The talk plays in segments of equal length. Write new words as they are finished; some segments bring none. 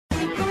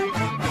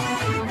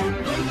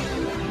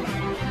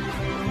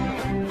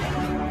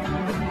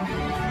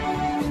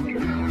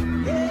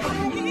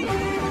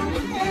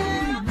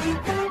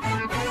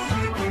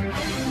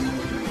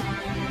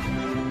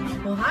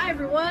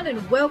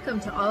and welcome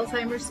to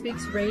Alzheimer's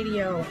Speaks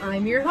Radio.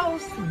 I'm your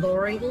host,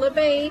 Lori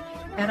LeBay,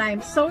 and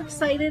I'm so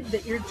excited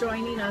that you're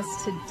joining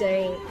us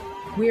today.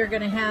 We are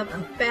going to have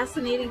a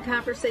fascinating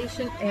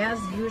conversation as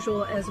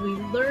usual as we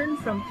learn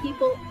from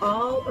people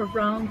all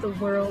around the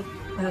world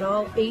at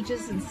all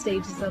ages and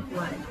stages of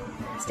life.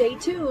 Stay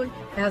tuned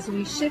as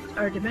we shift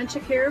our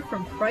dementia care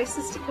from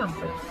crisis to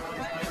comfort.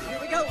 Here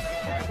we go.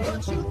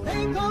 What you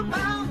think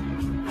about,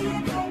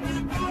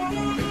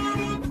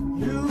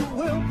 you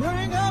will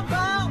bring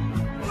about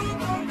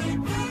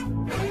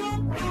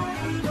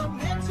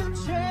dementia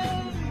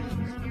change.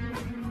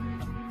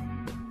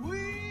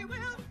 We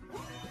will.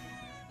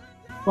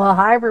 Well,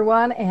 hi,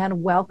 everyone,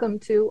 and welcome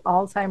to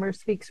Alzheimer's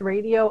Speaks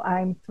Radio.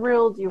 I'm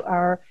thrilled you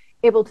are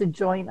able to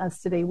join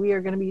us today. We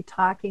are going to be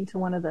talking to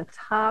one of the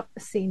top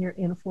senior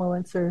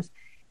influencers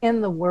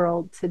in the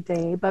world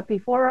today. But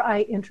before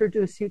I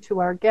introduce you to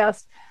our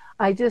guest,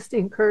 I just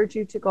encourage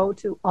you to go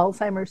to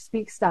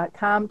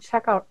alzheimersspeaks.com.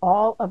 Check out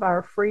all of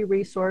our free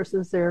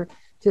resources. They're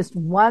just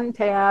one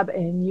tab,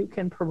 and you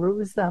can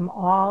peruse them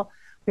all.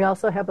 We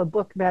also have a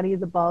book, Betty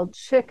the Bald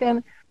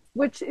Chicken,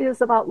 which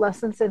is about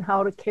lessons in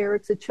how to care.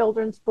 It's a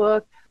children's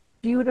book,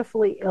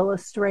 beautifully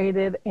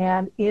illustrated,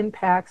 and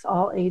impacts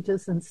all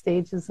ages and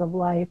stages of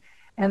life.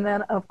 And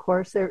then, of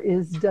course, there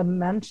is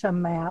Dementia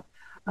Map.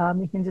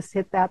 You can just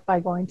hit that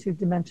by going to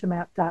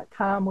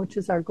dementiamap.com, which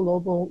is our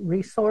global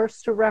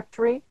resource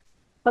directory.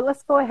 But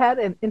let's go ahead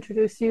and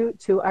introduce you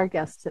to our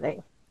guest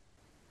today.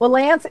 Well,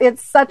 Lance,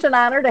 it's such an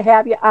honor to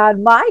have you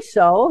on my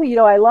show. You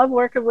know, I love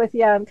working with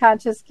you on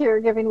Conscious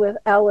Caregiving with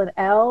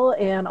L&L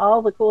and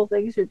all the cool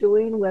things you're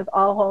doing with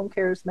All Home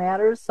Cares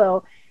Matters.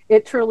 So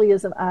it truly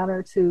is an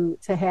honor to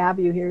have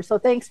you here. So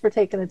thanks for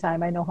taking the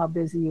time. I know how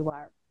busy you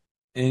are.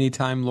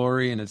 Anytime,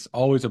 Lori, and it's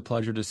always a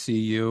pleasure to see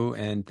you.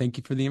 And thank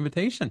you for the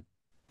invitation.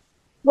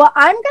 Well,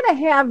 I'm going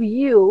to have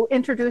you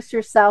introduce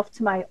yourself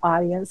to my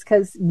audience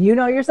because you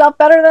know yourself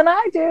better than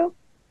I do.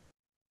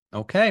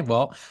 Okay,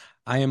 well,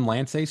 I am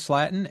Lance A.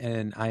 Slatton,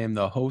 and I am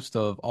the host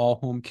of All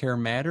Home Care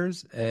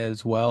Matters,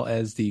 as well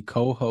as the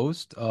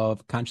co-host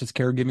of Conscious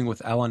Caregiving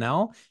with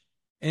L&L.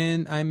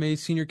 And I'm a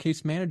senior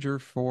case manager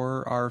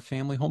for our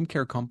family home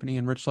care company,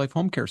 Enrich Life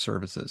Home Care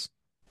Services.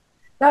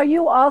 Now,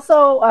 you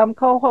also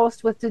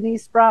co-host with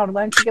Denise Brown.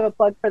 Why don't you give a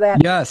plug for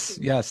that? Yes.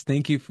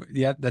 Thank you.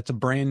 That's a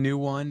brand new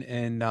one.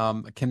 And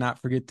I cannot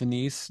forget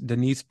Denise.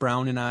 Denise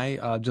Brown and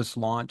I just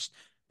launched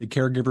the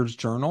Caregiver's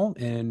Journal,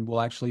 and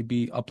we'll actually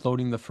be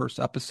uploading the first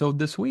episode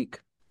this week.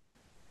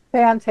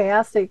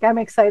 Fantastic. I'm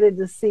excited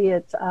to see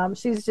it.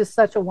 She's just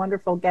such a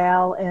wonderful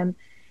gal and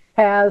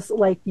has,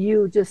 like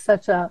you, just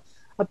such a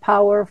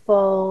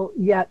powerful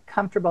yet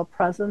comfortable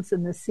presence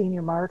in the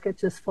senior market,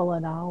 just full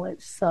of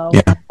knowledge. So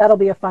That'll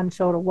be a fun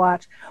show to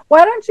watch.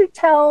 Why don't you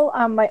tell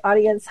my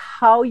audience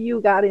how you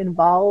got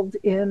involved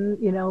in,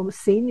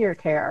 senior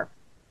care?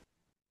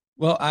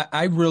 Well,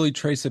 I really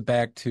trace it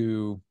back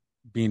to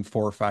being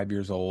 4 or 5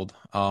 years old.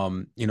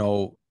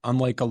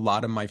 Unlike a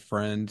lot of my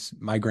friends,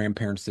 my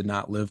grandparents did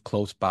not live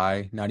close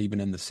by, not even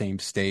in the same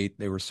state.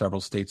 They were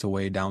several states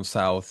away down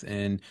south.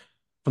 And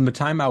from the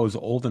time I was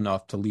old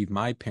enough to leave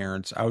my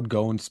parents, I would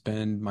go and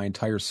spend my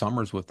entire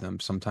summers with them,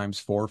 sometimes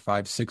 4,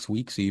 5, 6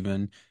 weeks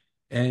even.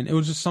 And it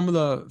was just some of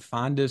the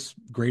fondest,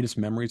 greatest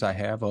memories I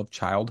have of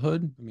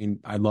childhood. I mean,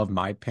 I love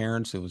my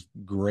parents. It was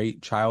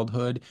great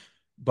childhood.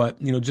 But,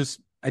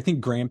 I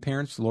think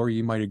grandparents, Lori,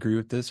 you might agree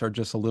with this, are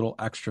just a little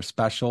extra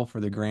special for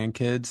the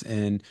grandkids.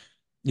 And,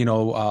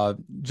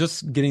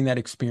 just getting that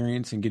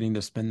experience and getting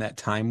to spend that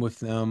time with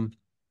them,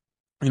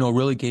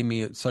 really gave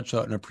me such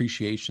an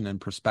appreciation and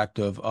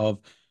perspective of,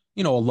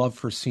 a love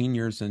for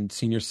seniors and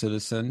senior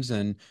citizens.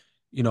 And,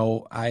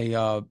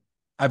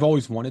 I've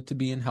always wanted to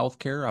be in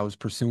healthcare. I was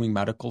pursuing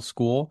medical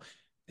school,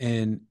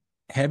 and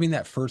having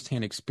that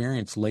firsthand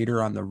experience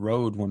later on the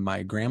road when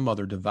my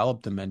grandmother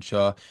developed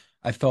dementia,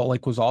 I felt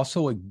like was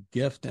also a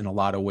gift in a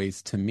lot of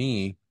ways to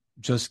me,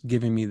 just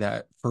giving me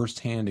that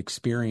firsthand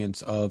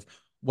experience of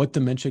what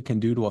dementia can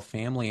do to a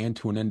family and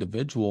to an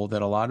individual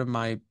that a lot of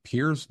my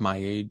peers my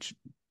age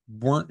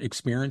weren't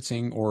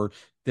experiencing or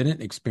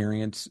didn't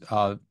experience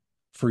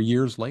for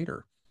years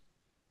later.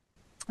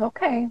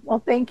 Okay.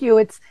 Well, thank you.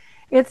 It's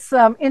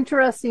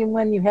interesting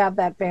when you have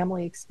that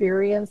family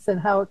experience and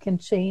how it can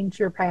change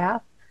your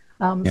path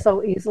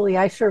so easily.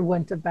 I sure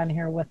wouldn't have been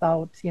here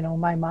without,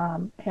 my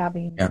mom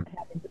having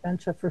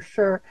dementia for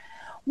sure.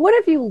 What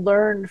have you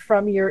learned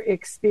from your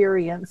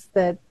experience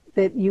that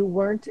you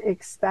weren't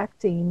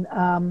expecting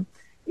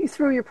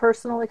through your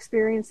personal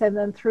experience and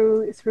then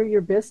through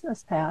your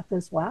business path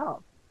as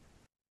well?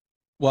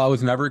 Well, I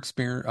was never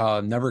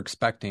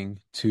expecting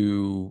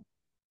to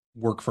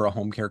work for a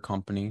home care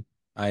company.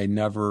 I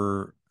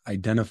never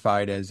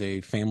identified as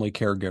a family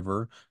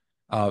caregiver.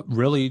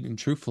 Really and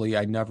truthfully,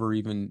 I never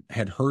even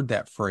had heard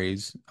that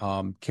phrase,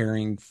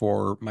 caring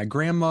for my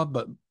grandma,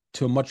 but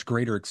to a much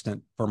greater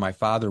extent for my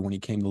father when he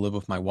came to live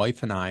with my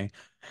wife and I.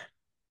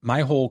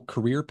 My whole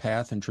career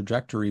path and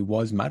trajectory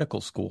was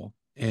medical school.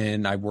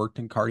 And I worked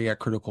in cardiac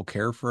critical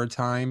care for a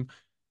time.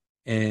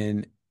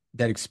 And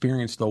that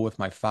experience though with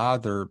my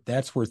father,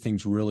 that's where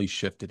things really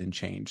shifted and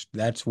changed.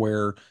 That's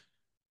where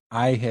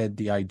I had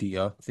the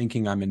idea,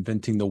 thinking I'm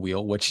inventing the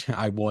wheel, which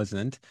I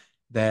wasn't,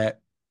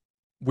 that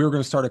we were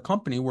going to start a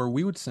company where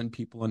we would send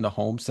people into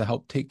homes to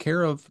help take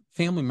care of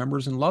family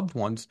members and loved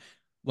ones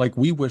like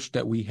we wished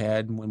that we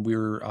had when we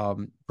were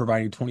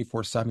providing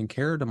 24/7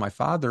 care to my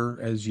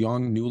father as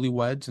young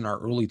newlyweds in our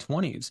early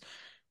 20s.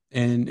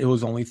 And it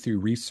was only through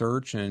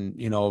research and,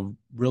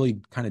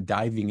 really kind of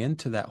diving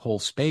into that whole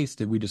space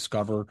did we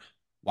discover,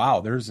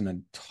 wow, there's an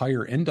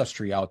entire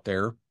industry out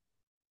there.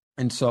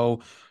 And so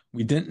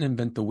we didn't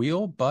invent the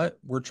wheel, but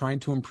we're trying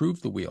to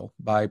improve the wheel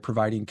by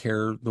providing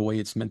care the way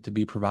it's meant to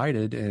be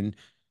provided. And,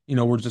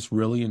 we're just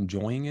really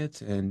enjoying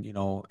it and,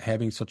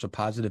 having such a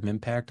positive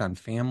impact on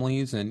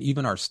families and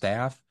even our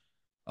staff.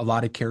 A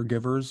lot of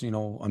caregivers,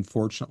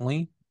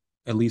 unfortunately,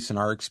 at least in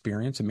our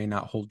experience, it may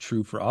not hold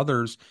true for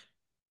others.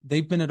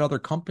 They've been at other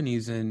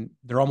companies and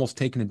they're almost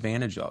taken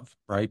advantage of,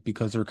 right?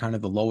 Because they're kind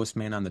of the lowest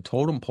man on the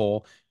totem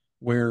pole,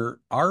 where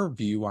our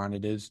view on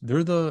it is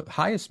they're the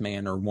highest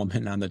man or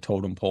woman on the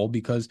totem pole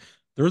because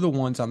they're the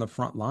ones on the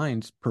front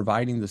lines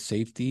providing the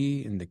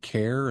safety and the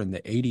care and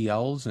the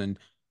ADLs and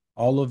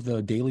all of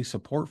the daily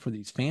support for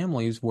these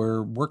families,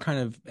 where we're kind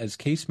of, as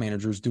case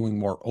managers, doing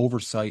more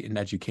oversight and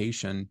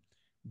education.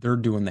 They're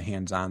doing the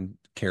hands-on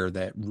care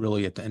that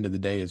really at the end of the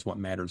day is what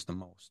matters the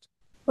most.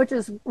 Which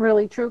is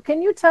really true.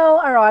 Can you tell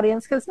our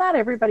audience, because not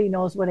everybody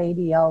knows what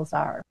ADLs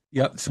are?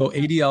 Yep. So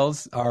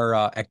ADLs are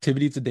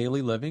activities of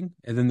daily living.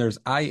 And then there's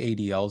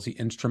IADLs, the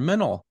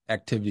instrumental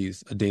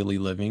activities of daily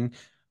living,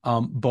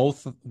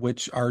 both of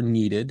which are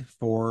needed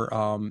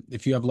for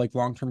if you have like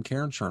long-term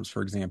care insurance,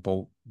 for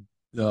example.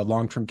 The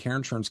long-term care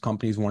insurance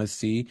companies want to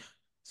see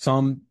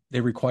they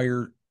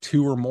require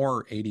 2 or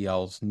more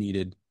ADLs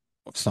needed.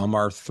 Some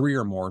are 3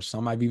 or more.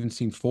 Some I've even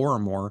seen 4 or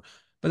more.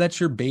 But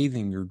that's your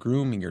bathing, your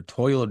grooming, your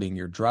toileting,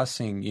 your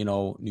dressing,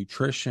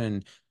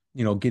 nutrition,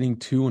 getting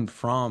to and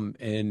from.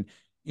 And,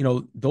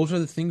 those are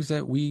the things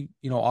that we,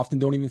 often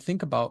don't even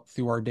think about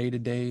through our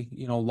day-to-day,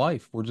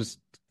 life. We're just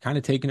kind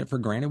of taking it for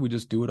granted. We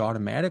just do it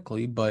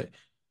automatically. But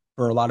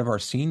for a lot of our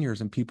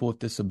seniors and people with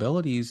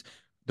disabilities,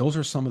 those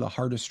are some of the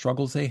hardest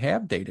struggles they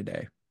have day to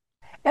day.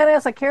 And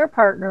as a care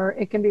partner,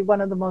 it can be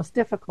one of the most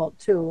difficult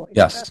too.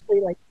 Yes.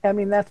 Especially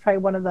that's probably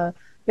one of the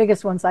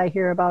biggest ones I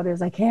hear about is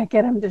I can't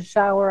get them to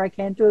shower. I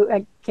can't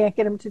get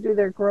them to do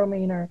their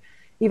grooming, or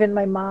even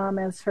my mom,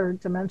 as her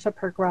dementia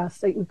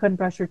progressed, we couldn't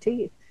brush her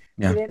teeth.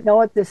 Yeah. She didn't know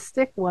what this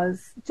stick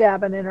was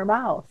jabbing in her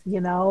mouth,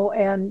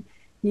 and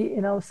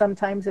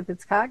sometimes if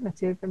it's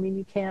cognitive,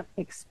 you can't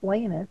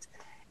explain it.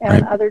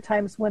 And Right. Other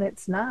times when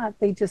it's not,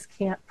 they just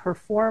can't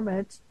perform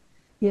it,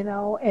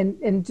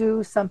 and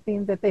do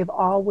something that they've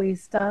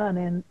always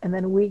done. And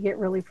then we get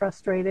really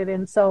frustrated.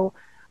 And so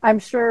I'm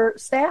sure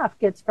staff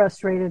gets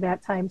frustrated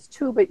at times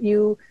too, but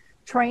you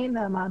train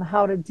them on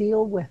how to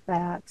deal with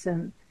that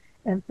and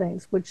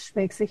things, which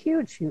makes a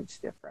huge, huge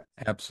difference.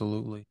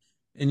 Absolutely.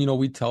 And,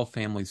 we tell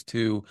families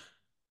too,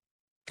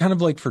 kind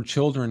of like for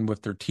children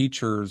with their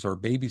teachers or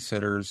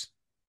babysitters,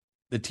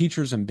 the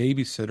teachers and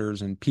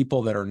babysitters and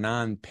people that are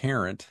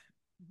non-parent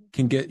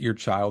can get your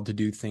child to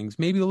do things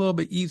maybe a little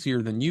bit easier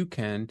than you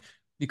can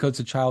because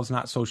the child's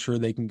not so sure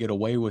they can get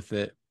away with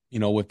it,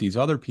 with these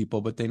other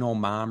people, but they know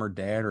mom or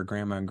dad or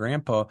grandma and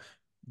grandpa,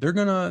 they're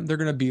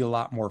gonna be a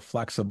lot more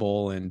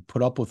flexible and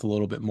put up with a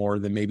little bit more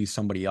than maybe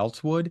somebody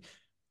else would.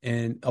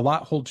 And a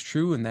lot holds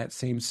true in that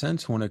same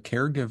sense when a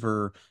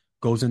caregiver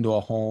goes into a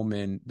home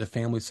and the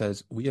family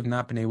says, we have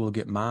not been able to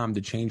get mom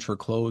to change her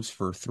clothes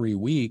for 3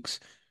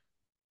 weeks.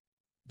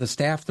 The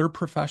staff, they're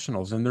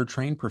professionals and they're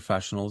trained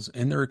professionals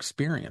and they're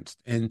experienced,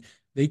 and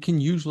they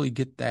can usually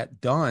get that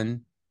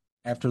done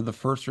after the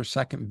first or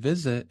second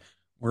visit,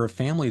 where a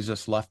family is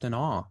just left in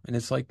awe. And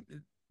it's like,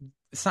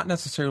 it's not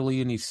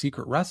necessarily any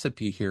secret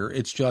recipe here.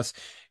 It's just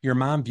your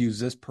mom views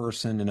this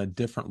person in a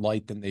different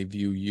light than they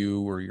view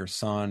you or your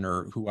son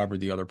or whoever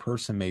the other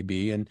person may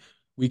be. And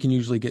we can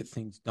usually get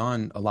things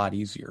done a lot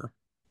easier.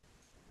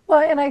 Well,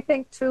 and I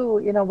think too,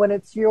 when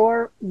it's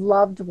your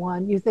loved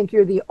one, you think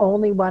you're the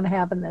only one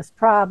having this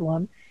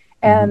problem.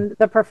 Mm-hmm. And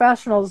the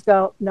professionals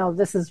go, no,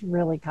 this is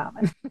really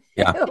common.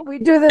 Yeah. We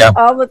do this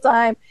all the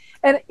time.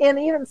 And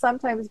even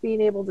sometimes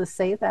being able to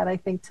say that, I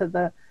think, to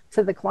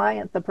the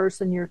client, the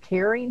person you're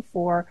caring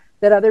for,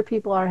 that other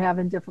people are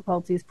having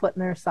difficulties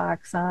putting their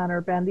socks on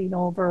or bending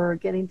over or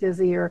getting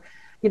dizzy or,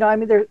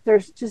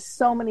 there's just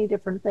so many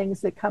different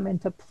things that come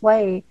into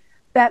play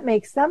that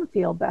makes them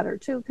feel better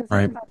too, because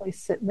they're probably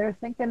sitting there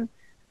thinking,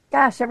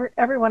 gosh,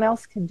 everyone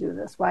else can do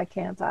this. Why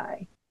can't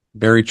I?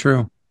 Very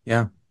true.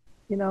 Yeah.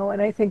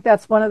 And I think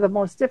that's one of the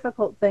most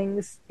difficult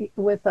things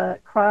with a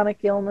chronic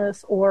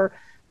illness or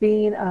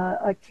being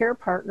a care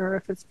partner,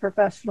 if it's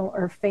professional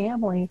or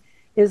family,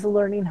 is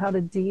learning how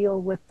to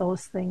deal with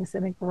those things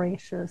in a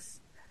gracious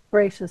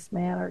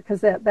manner.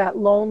 Because that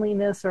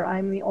loneliness, or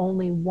I'm the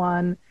only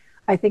one,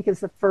 I think is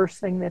the first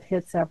thing that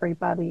hits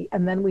everybody.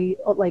 And then we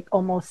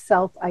almost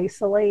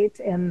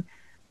self-isolate and,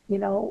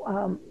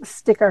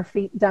 stick our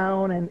feet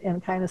down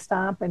and kind of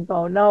stomp and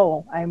go,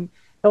 no, I'm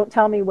don't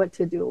tell me what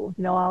to do.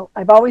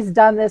 I've always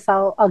done this.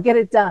 I'll get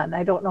it done.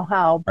 I don't know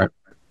how, Right.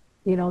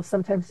 but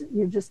sometimes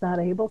you're just not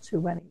able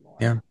to anymore.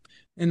 Yeah.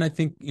 And I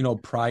think,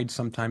 pride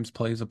sometimes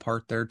plays a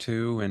part there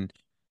too, and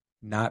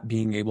not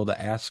being able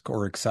to ask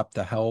or accept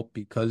the help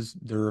because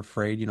they're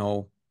afraid,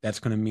 that's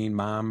going to mean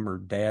mom or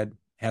dad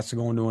has to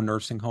go into a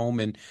nursing home,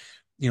 and,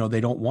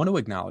 they don't want to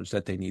acknowledge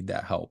that they need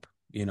that help,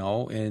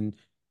 and,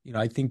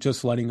 I think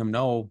just letting them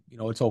know,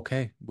 it's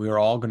okay. We're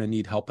all going to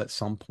need help at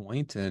some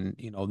point, and,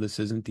 this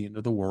isn't the end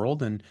of the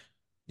world. And,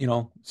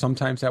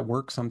 sometimes that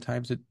works,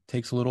 sometimes it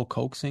takes a little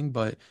coaxing,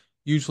 but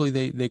usually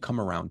they come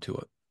around to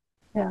it.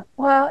 Yeah.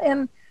 Well,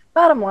 and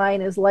bottom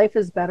line is life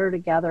is better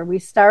together. We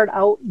start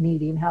out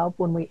needing help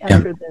when we Yeah.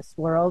 enter this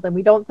world, and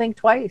we don't think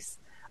twice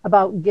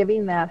about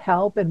giving that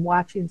help and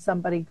watching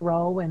somebody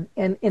grow and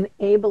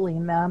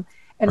enabling them.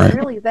 And Right.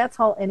 really, that's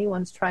all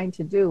anyone's trying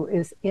to do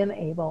is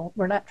enable.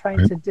 We're not trying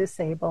Right. to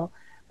disable.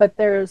 But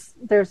there's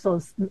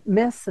those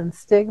myths and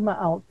stigma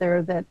out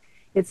there that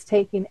it's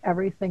taking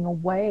everything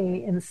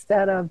away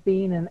instead of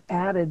being an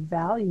added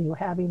value,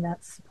 having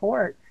that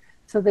support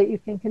so that you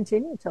can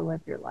continue to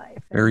live your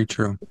life. Very And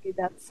true.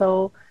 that's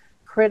so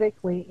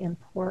critically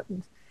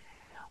important.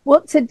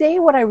 Well, today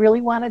what I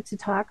really wanted to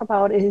talk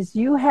about is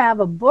you have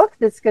a book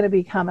that's going to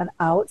be coming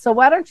out. So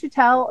why don't you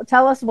tell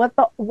us what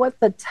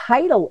the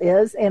title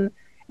is and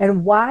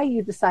why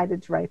you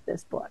decided to write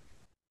this book?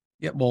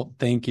 Yeah, well,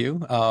 thank you.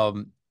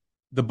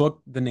 The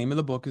name of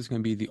the book is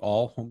going to be the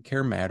All Home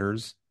Care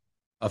Matters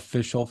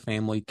Official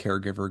Family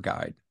Caregiver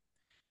Guide.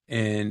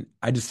 And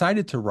I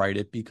decided to write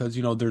it because,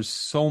 there's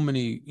so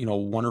many,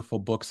 wonderful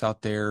books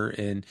out there,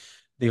 and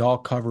they all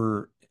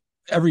cover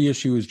every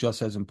issue is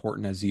just as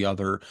important as the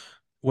other.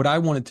 What I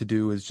wanted to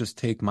do is just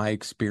take my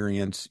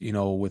experience,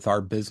 with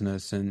our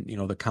business and,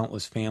 the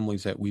countless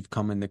families that we've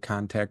come into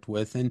contact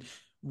with, and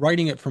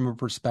writing it from a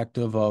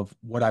perspective of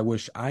what I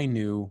wish I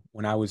knew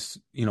when I was,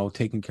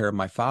 taking care of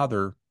my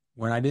father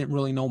when I didn't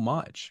really know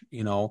much,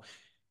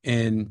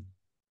 and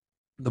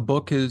the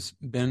book has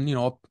been,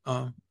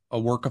 a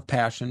work of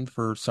passion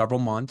for several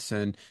months,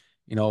 and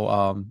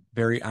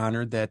very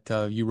honored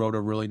that you wrote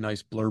a really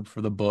nice blurb for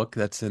the book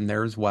that's in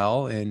there as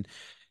well. And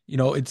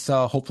it's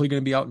hopefully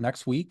going to be out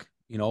next week.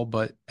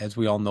 But as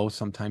we all know,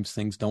 sometimes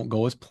things don't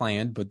go as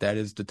planned. But that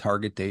is the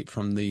target date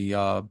from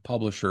the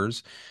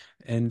publishers,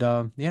 and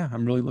yeah,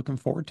 I'm really looking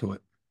forward to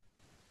it.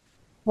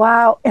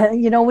 Wow.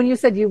 And when you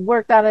said you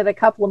worked on it a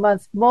couple of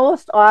months,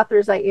 most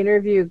authors I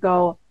interview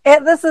go,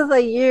 this is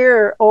a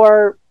year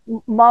or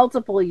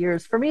multiple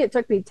years. For me, it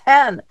took me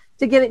 10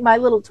 to get my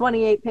little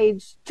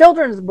 28-page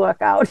children's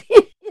book out.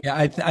 Yeah,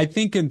 I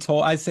think in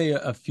total, I say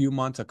a few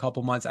months, a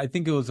couple months. I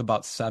think it was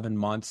about 7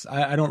 months.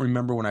 I don't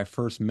remember when I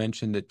first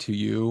mentioned it to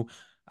you.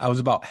 I was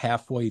about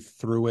halfway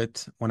through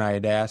it when I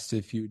had asked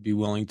if you'd be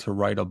willing to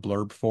write a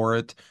blurb for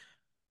it.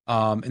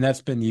 And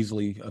that's been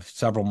easily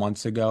several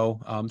months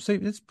ago. So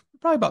it's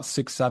probably about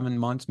 6, 7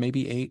 months,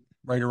 maybe 8,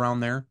 right around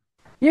there.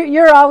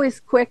 You're always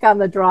quick on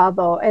the draw,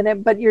 though,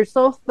 but you're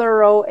so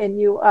thorough and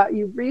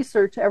you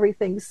research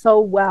everything so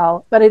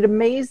well. But it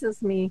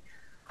amazes me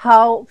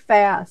how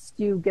fast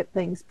you get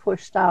things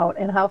pushed out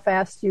and how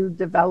fast you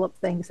develop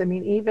things. I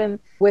mean, even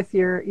with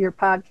your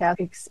podcast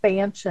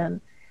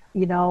expansion,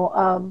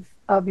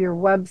 of your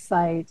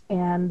website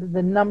and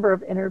the number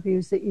of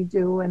interviews that you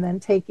do, and then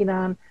taking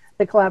on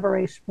the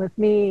collaboration with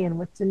me and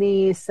with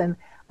Denise. And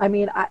I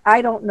mean,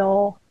 I don't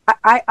know.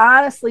 I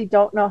honestly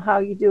don't know how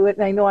you do it.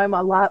 And I know I'm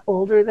a lot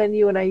older than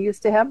you and I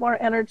used to have more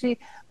energy,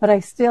 but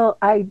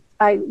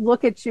I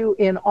look at you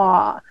in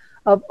awe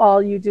of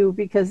all you do,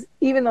 because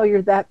even though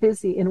you're that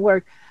busy in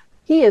work,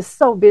 he is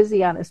so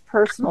busy on his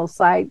personal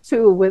side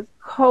too, with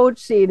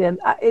coaching and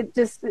it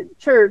just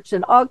church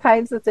and all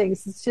kinds of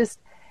things. It's just,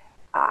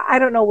 I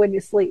don't know when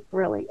you sleep,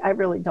 really. I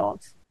really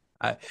don't.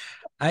 I,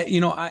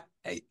 I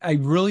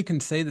really can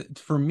say that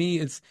for me,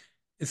 it's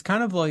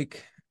kind of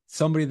like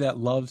somebody that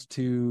loves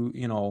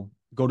to,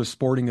 go to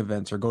sporting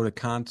events or go to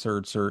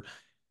concerts, or,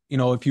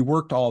 if you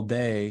worked all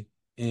day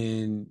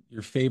and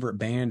your favorite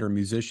band or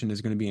musician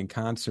is going to be in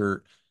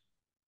concert,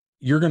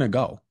 you're going to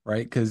go,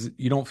 right? Because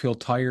you don't feel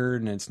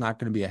tired and it's not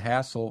going to be a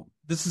hassle.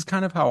 This is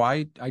kind of how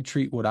I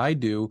treat what I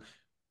do.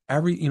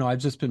 I've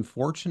just been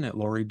fortunate,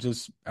 Lori,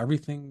 just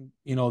everything,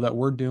 that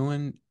we're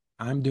doing,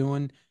 I'm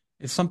doing,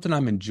 it's something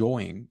I'm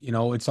enjoying.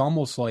 It's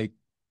almost like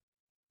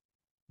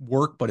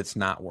work, but it's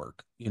not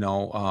work,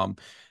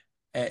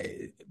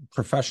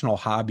 professional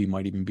hobby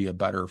might even be a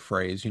better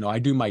phrase. I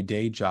do my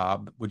day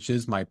job, which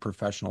is my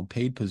professional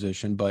paid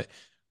position, but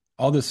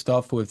all this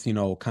stuff with,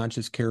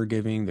 conscious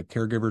caregiving, the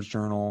caregiver's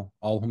journal,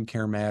 all home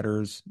care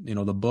matters,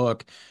 the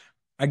book,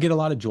 I get a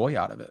lot of joy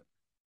out of it.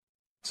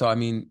 So, I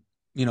mean,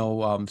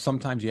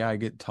 sometimes, yeah, I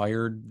get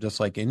tired just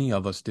like any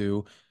of us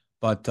do,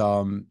 but,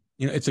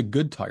 it's a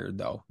good tired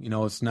though.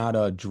 It's not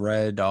a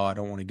dread. Oh, I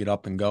don't want to get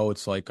up and go.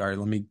 It's like, all right,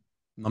 let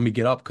me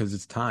get up because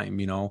it's time.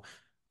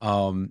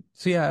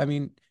 So yeah, I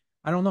mean,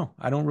 I don't know.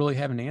 I don't really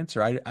have an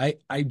answer.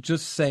 I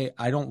just say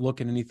I don't look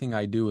at anything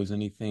I do as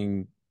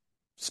anything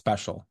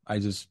special. I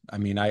just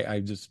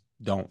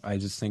don't. I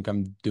just think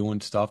I'm doing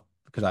stuff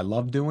because I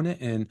love doing it,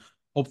 and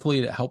hopefully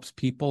it helps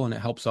people and it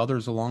helps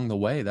others along the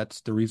way.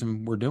 That's the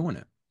reason we're doing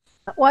it.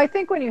 Well, I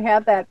think when you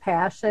have that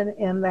passion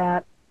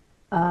and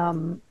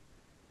um,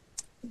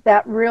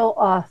 that real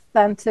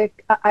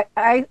authentic,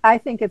 I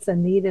think it's a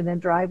need and a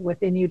drive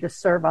within you to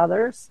serve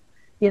others,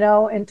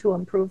 and to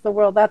improve the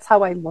world. That's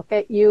how I look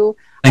at you.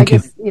 Thank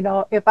you.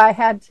 If I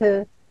had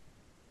to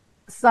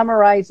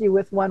summarize you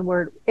with one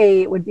word,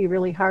 it would be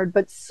really hard,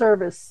 but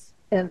service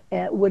and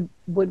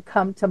would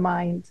come to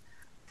mind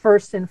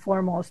first and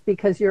foremost,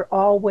 because you're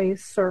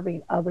always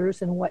serving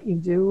others in what you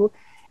do.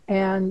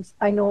 And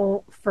I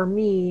know for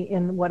me,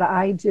 in what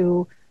I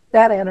do,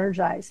 that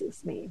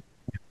energizes me,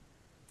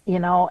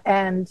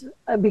 and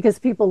because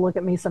people look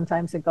at me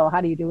sometimes and go,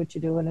 how do you do what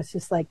you do? And it's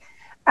just like,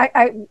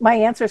 my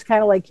answer is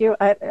kind of like you.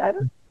 I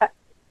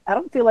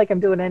don't feel like I'm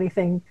doing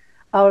anything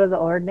out of the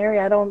ordinary.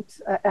 I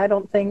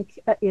don't think,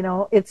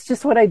 it's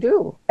just what I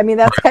do. I mean,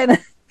 that's kind of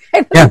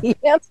the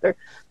answer.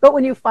 But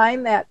when you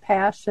find that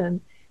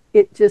passion,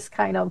 it just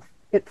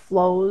it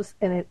flows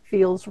and it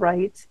feels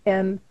right.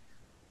 And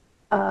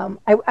I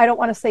don't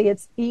want to say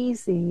it's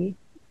easy,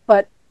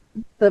 but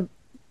the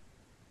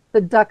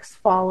ducks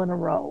fall in a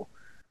row.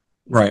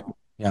 Right.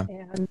 Yeah.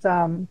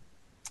 And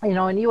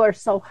and you are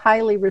so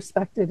highly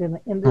respected in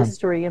the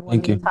industry and one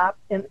of the top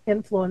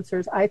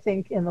influencers, I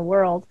think, in the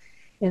world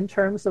in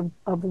terms of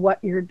what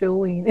you're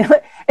doing.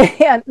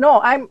 And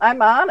no,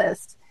 I'm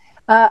honest.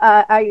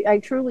 I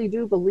truly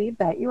do believe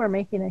that you are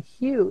making a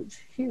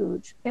huge,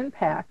 huge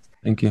impact.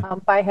 Thank you.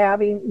 By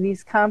having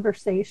these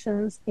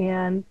conversations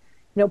and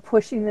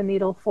pushing the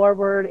needle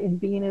forward and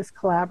being as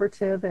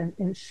collaborative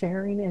and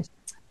sharing.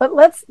 But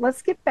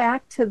let's get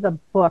back to the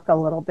book a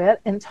little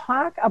bit and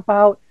talk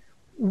about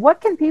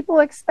what can people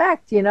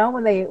expect,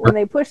 when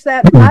they push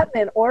that button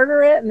and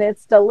order it and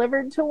it's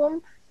delivered to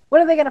them. What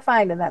are they going to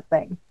find in that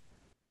thing?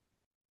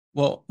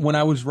 Well, when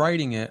I was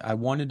writing it, I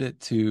wanted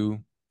it to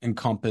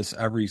encompass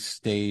every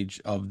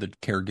stage of the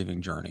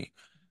caregiving journey.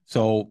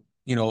 So,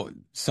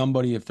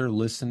 somebody, if they're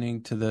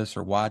listening to this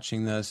or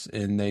watching this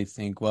and they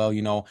think,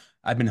 well,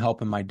 I've been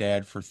helping my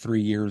dad for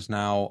 3 years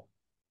now,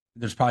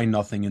 there's probably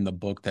nothing in the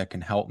book that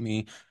can help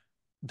me.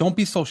 Don't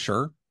be so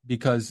sure,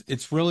 because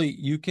it's really,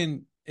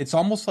 it's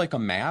almost like a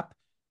map.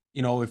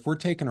 If we're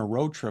taking a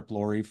road trip,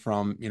 Lori,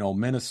 from,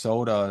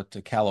 Minnesota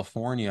to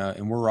California,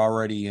 and we're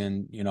already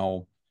in,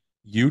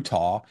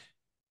 Utah,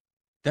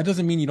 that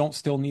doesn't mean you don't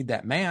still need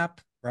that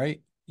map,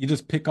 right? You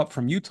just pick up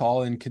from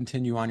Utah and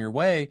continue on your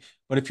way.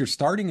 But if you're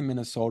starting in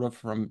Minnesota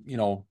from,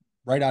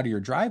 right out of your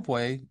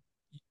driveway,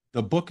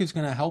 the book is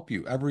going to help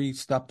you every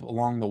step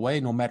along the way,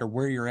 no matter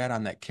where you're at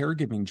on that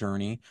caregiving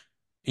journey.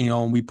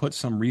 And we put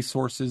some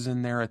resources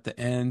in there at the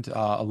end,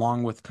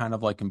 along with kind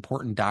of like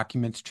important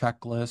documents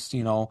checklist.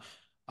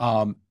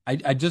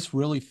 I just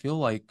really feel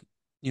like,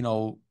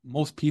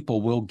 most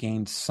people will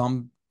gain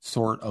some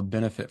sort of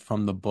benefit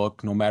from the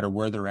book, no matter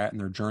where they're at in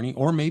their journey,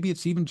 or maybe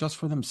it's even just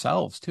for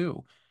themselves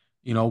too.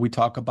 We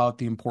talk about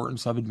the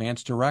importance of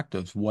advanced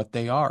directives, what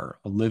they are,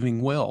 a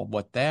living will,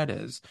 what that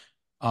is,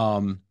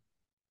 a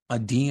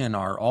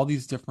DNR, all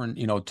these different,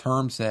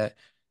 terms that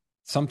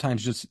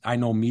sometimes just, I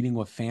know, meeting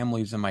with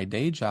families in my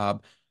day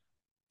job,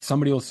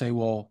 somebody will say,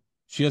 well,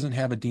 she doesn't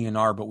have a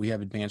DNR, but we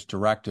have advanced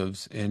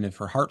directives. And if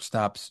her heart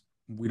stops,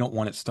 we don't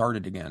want it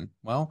started again.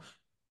 Well,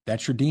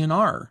 that's your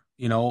DNR,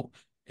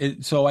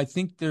 So I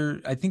think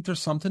there's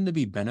something to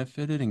be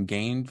benefited and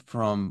gained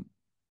from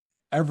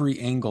every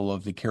angle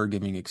of the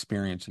caregiving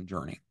experience and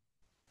journey.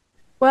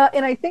 Well,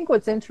 and I think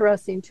what's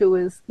interesting too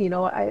is,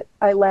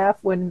 I laugh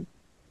when,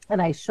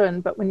 and I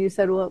shouldn't, but when you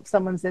said, well, if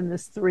someone's in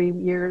this 3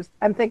 years,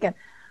 I'm thinking,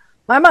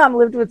 my mom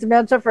lived with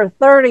dementia for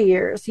 30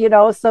 years,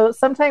 so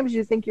sometimes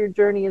you think your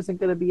journey isn't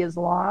going to be as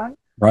long.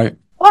 Right.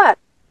 But,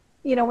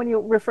 when you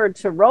referred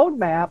to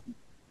roadmap,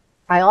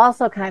 I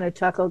also kind of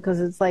chuckle, because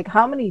it's like,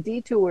 how many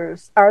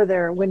detours are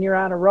there when you're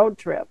on a road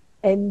trip?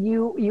 And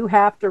you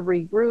have to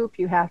regroup,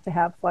 you have to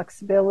have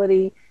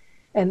flexibility,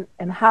 and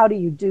how do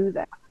you do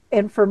that?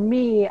 And for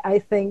me, I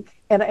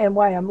think, and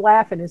why I'm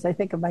laughing is I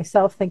think of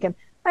myself thinking,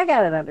 I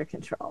got it under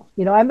control.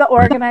 I'm the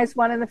organized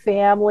one in the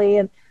family,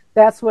 and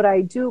that's what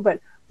I do.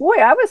 But boy,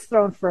 I was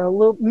thrown for a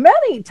loop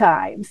many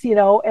times,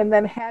 and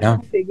then had to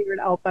figure it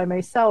out by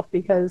myself,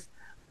 because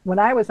when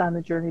I was on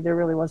the journey, there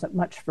really wasn't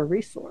much for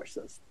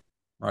resources.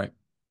 Right.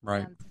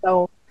 And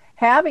so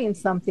having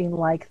something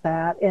like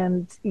that,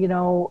 and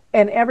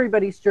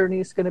everybody's journey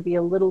is going to be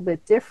a little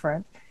bit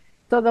different.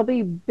 So there'll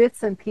be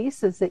bits and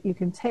pieces that you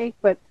can take,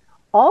 but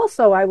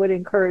also I would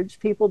encourage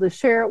people to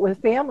share it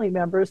with family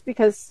members,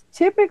 because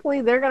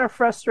typically they're going to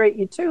frustrate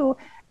you too,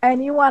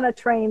 and you want to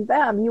train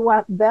them. You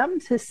want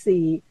them to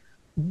see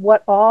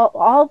what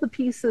all the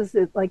pieces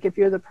that, like, if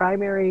you're the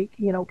primary,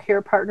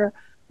 care partner,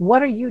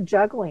 what are you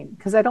juggling?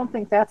 Because I don't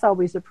think that's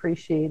always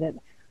appreciated.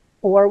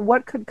 Or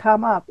what could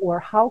come up,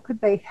 or how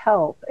could they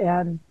help?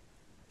 And,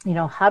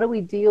 how do we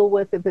deal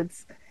with, if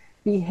it's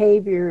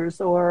behaviors,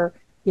 or,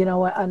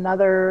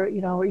 another,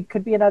 it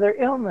could be another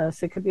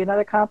illness, it could be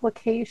another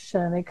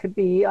complication, it could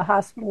be a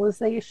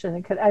hospitalization,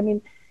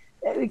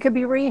 it could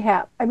be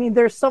rehab.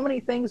 There's so many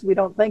things we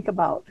don't think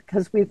about,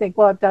 because we think,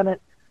 well, I've done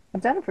it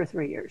I've done it for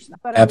 3 years now,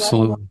 but I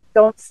Absolutely.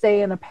 don't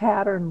stay in a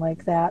pattern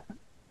like that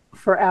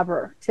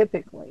forever,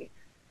 typically.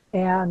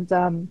 And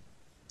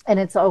and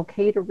it's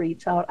okay to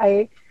reach out.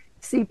 I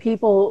see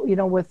people,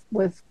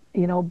 with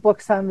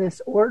books on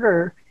this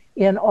order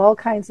in all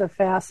kinds of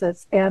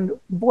facets, and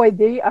boy,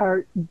 they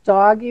are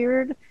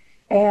dog-eared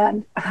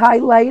and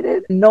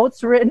highlighted,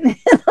 notes written in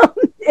them,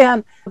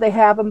 and they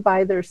have them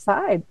by their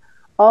side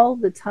all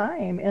the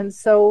time. And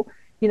so,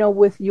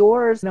 with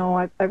yours,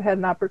 I've had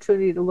an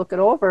opportunity to look it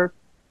over.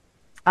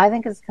 I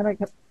think it's going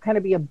to kind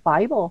of be a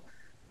Bible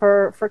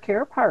for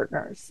care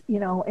partners,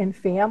 and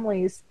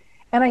families.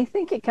 And I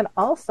think it can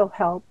also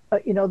help,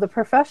 the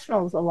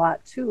professionals a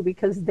lot too,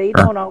 because they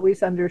Sure. don't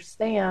always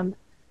understand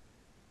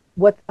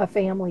what a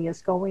family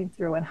is going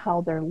through and how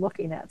they're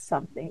looking at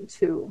something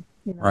too.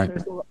 Right.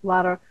 There's a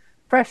lot of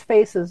fresh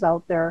faces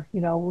out there.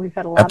 We've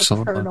had a lot of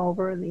Absolutely.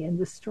 turnover in the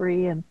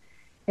industry, and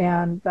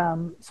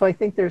so I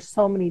think there's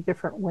so many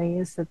different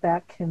ways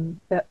that can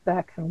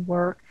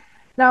work.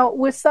 Now,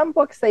 with some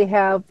books, they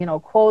have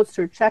quotes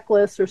or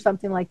checklists or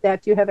something like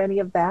that. Do you have any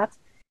of that?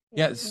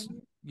 Yes.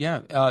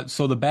 Yeah.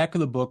 So the back of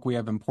the book, we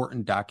have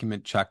important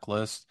document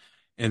checklist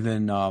and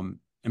then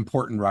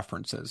important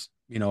references,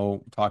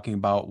 talking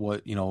about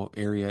what,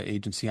 area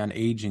agency on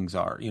agings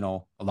are.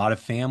 A lot of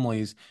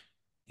families,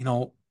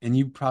 and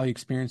you probably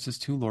experienced this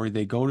too, Lori,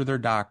 they go to their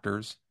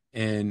doctors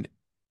and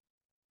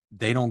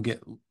they don't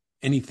get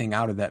anything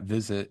out of that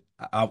visit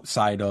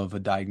outside of a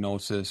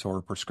diagnosis or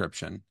a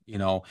prescription.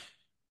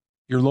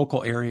 Your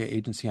local area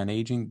agency on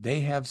aging,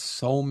 they have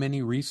so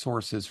many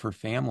resources for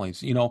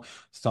families.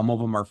 Some of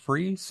them are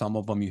free, some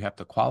of them you have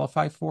to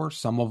qualify for,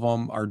 some of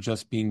them are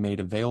just being made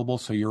available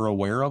so you're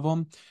aware of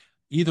them.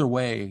 Either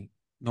way,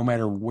 no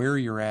matter where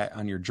you're at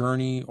on your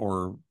journey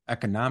or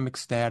economic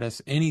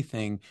status,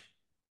 anything,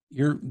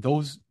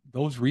 those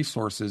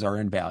resources are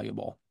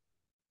invaluable.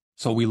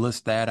 So we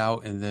list that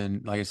out, and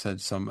then, like I said,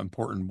 some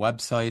important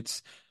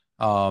websites,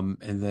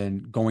 and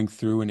then going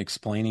through and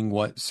explaining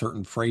what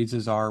certain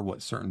phrases are,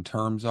 what certain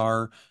terms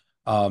are.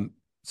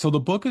 So the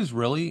book is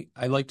really,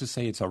 I like to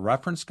say, it's a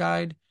reference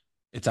guide,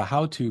 it's a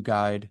how-to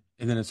guide,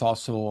 and then it's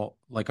also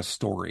like a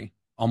story,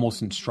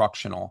 almost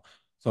instructional.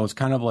 So it's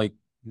kind of like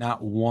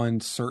not one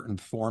certain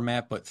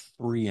format, but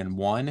three in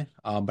one.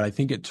 But I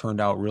think it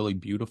turned out really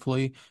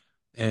beautifully.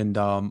 And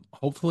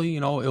hopefully,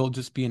 it'll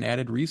just be an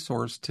added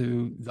resource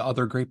to the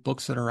other great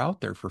books that are out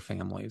there for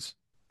families.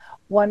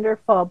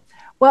 Wonderful.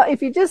 Well,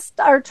 if you just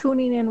are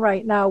tuning in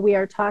right now, we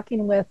are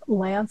talking with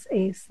Lance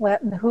A.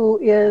 Slatton, who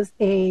is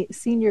a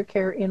senior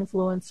care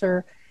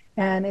influencer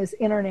and is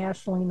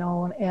internationally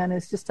known and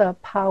is just a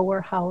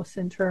powerhouse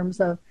in terms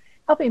of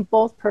helping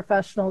both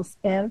professionals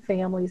and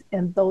families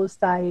and those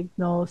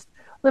diagnosed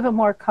live a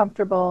more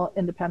comfortable,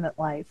 independent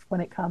life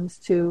when it comes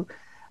to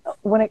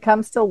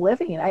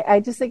living. I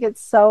just think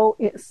it's so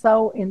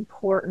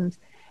important.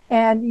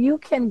 And you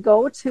can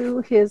go to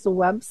his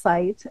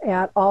website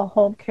at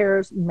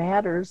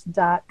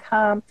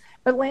allhomecaresmatters.com.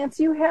 But Lance,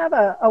 you have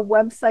a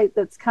website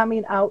that's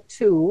coming out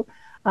too,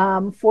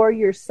 for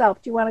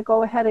yourself. Do you want to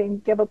go ahead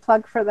and give a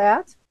plug for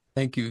that?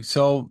 Thank you.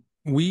 So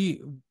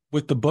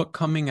with the book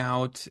coming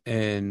out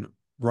and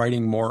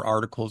writing more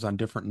articles on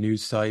different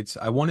news sites,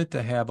 I wanted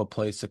to have a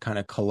place to kind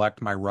of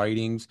collect my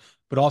writings,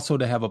 but also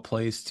to have a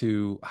place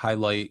to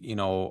highlight,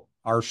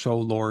 our show,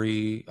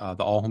 Lori,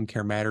 the All Home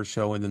Care Matters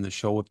show, and then the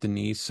show with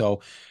Denise.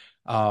 So,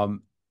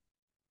 um,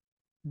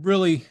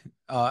 really,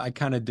 I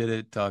kind of did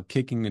it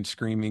kicking and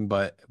screaming,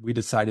 but we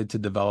decided to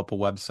develop a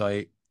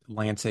website,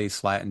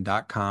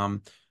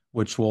 lanceaslatton.com,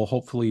 which will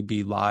hopefully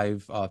be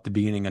live at the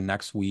beginning of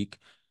next week.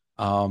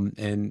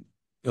 And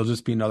it'll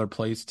just be another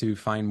place to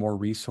find more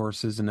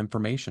resources and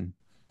information.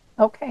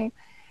 Okay.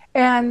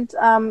 And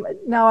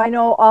now I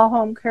know All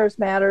Home Cares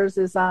Matters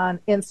is on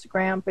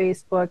Instagram,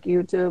 Facebook,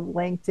 YouTube,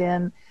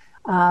 LinkedIn,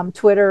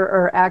 Twitter,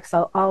 or X.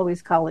 I'll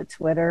always call it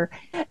Twitter.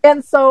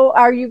 And so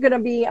are you going to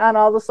be on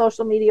all the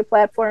social media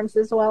platforms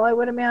as well, I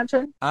would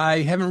imagine? I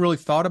haven't really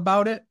thought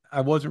about it.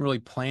 I wasn't really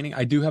planning.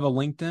 I do have a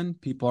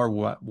LinkedIn. People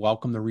are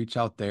welcome to reach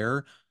out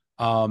there.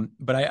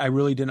 But I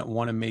really didn't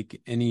want to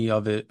make any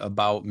of it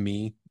about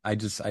me. I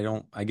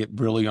get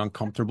really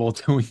uncomfortable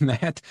doing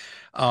that.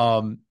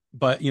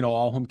 But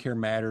All Home Care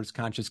Matters,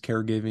 Conscious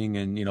Caregiving,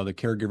 and the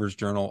Caregivers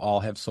Journal all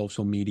have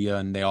social media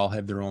and they all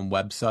have their own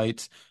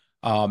websites.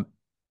 Um,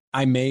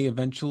 I may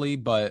eventually,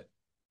 but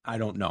I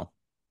don't know.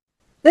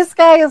 This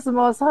guy is the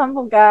most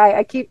humble guy.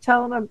 I keep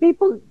telling him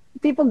people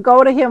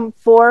go to him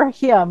for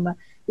him.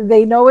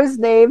 They know his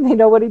name. They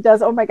know what he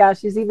does. Oh my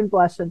gosh, he's even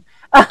blushing.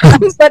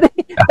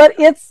 But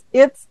it's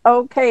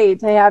okay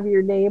to have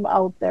your name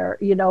out there.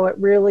 It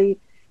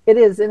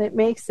is, and it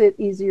makes it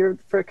easier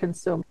for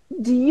consumers.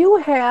 Do you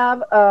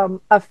have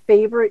a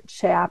favorite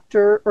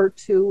chapter or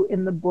two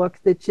in the book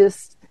that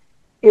just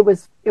it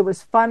was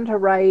fun to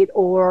write,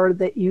 or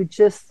that you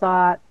just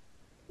thought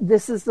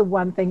this is the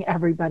one thing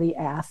everybody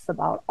asks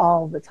about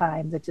all the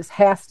time that just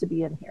has to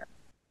be in here?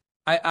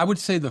 I would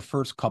say the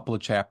first couple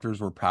of chapters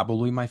were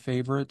probably my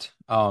favorite,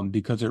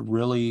 because I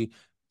really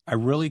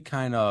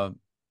kind of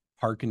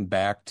harkened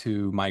back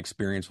to my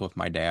experience with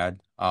my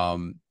dad.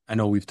 I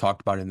know we've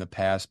talked about it in the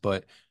past,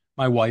 but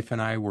my wife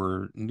and I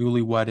were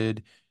newly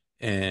wedded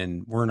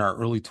and we're in our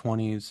early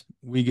 20s.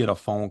 We get a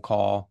phone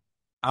call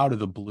out of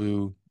the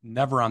blue,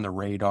 never on the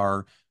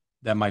radar,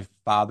 that my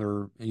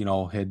father,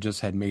 had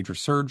just had major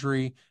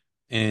surgery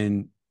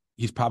and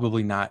he's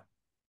probably not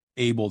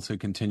able to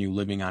continue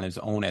living on his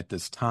own at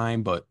this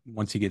time, but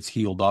once he gets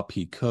healed up,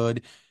 he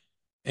could.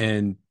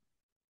 And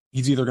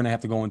he's either going to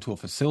have to go into a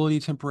facility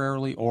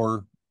temporarily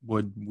or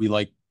would we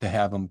like to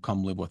have him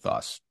come live with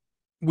us?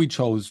 We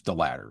chose the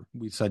latter.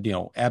 We said,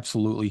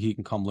 absolutely, he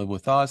can come live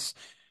with us.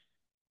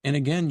 And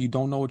again, you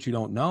don't know what you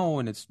don't know,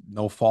 and it's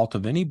no fault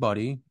of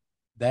anybody.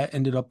 That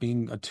ended up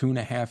being a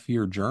 2.5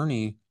 year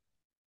journey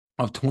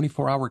of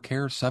 24-hour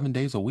care, 7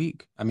 days a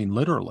week. I mean,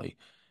 literally.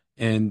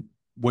 And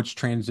which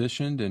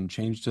transitioned and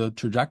changed the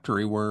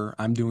trajectory where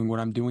I'm doing what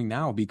I'm doing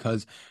now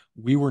because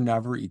we were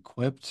never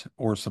equipped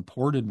or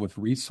supported with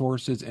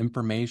resources,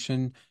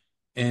 information.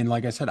 And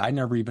like I said, I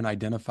never even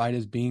identified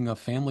as being a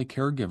family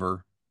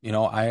caregiver.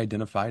 I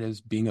identified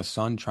as being a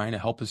son trying to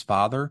help his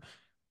father.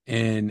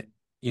 And,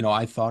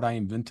 I thought I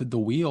invented the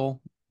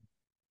wheel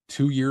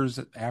 2 years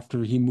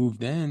after he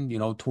moved in,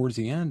 towards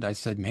the end. I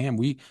said, man,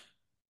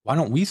 why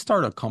don't we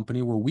start a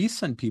company where we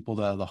send people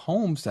to the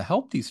homes to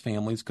help these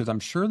families? Because I'm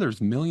sure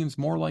there's millions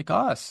more like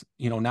us,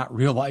 not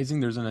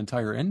realizing there's an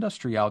entire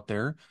industry out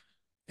there.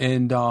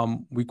 And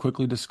we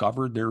quickly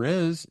discovered there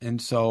is.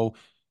 And so,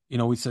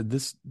 we said,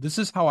 this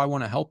is how I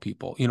want to help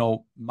people.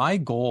 My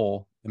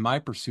goal in my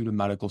pursuit of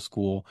medical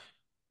school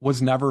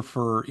was never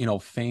for,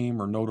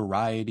 fame or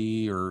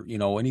notoriety or,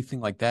 anything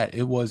like that.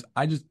 It was,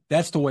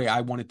 that's the way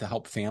I wanted to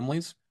help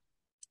families.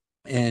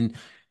 And,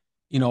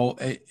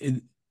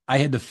 I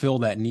had to fill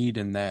that need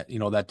and that,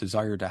 that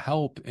desire to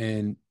help,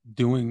 and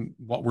doing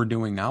what we're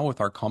doing now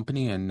with our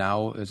company. And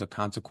now as a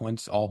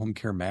consequence, All Home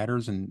Care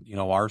Matters and,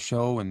 our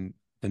show and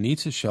the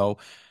Nietzsche show,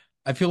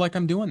 I feel like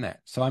I'm doing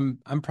that. So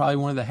I'm probably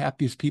one of the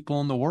happiest people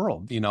in the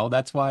world.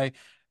 That's why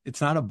it's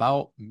not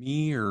about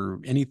me or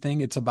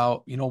anything. It's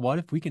about, what,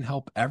 if we can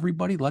help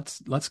everybody,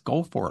 let's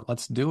go for it.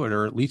 Let's do it,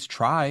 or at least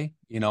try.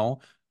 And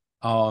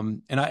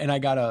I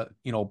gotta,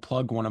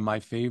 plug one of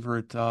my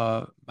favorite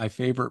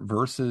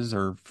verses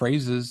or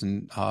phrases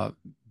and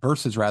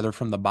verses rather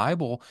from the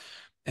Bible.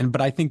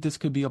 But I think this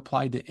could be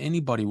applied to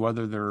anybody,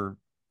 whether they're,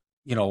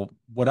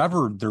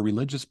 whatever their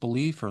religious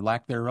belief or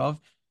lack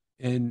thereof.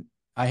 And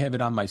I have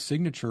it on my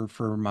signature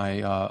for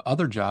my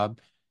other job.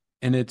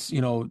 And it's,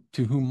 to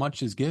whom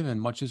much is given,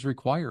 much is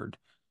required.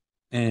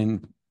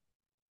 And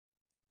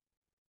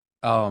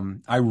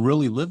I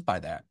really live by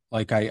that.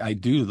 Like I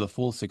do to the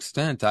fullest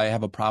extent. I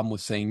have a problem with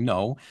saying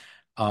no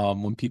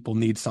when people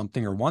need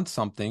something or want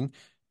something.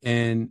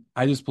 And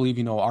I just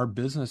believe, our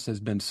business has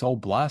been so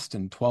blessed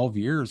in 12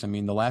 years. I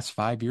mean, the last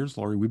 5 years,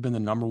 Lori, we've been the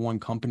number one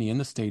company in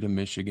the state of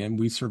Michigan.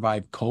 We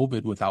survived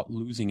COVID without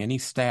losing any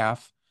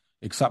staff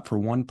except for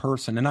one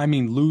person. And I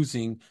mean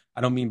losing, I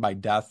don't mean by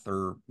death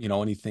or,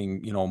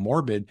 anything,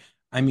 morbid.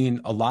 I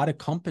mean, a lot of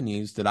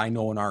companies that I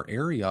know in our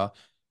area,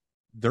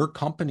 their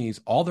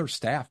companies, all their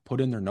staff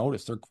put in their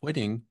notice. They're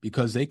quitting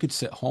because they could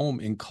sit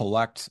home and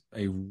collect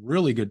a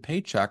really good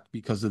paycheck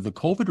because of the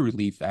COVID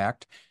Relief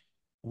Act.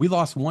 We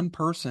lost one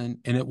person,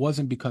 and it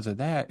wasn't because of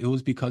that. It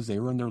was because they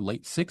were in their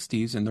late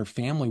 60s and their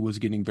family was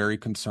getting very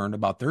concerned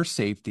about their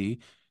safety.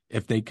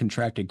 If they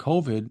contracted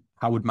COVID,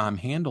 how would mom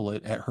handle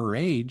it at her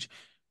age?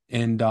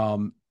 And,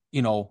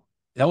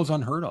 that was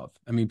unheard of.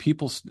 I mean,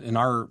 people in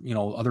our,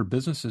 other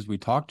businesses we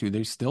talk to,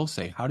 they still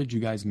say, how did you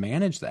guys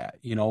manage that?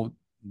 You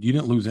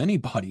didn't lose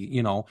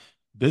anybody,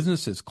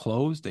 businesses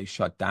closed, they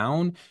shut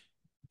down.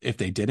 If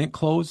they didn't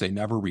close, they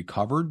never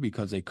recovered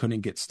because they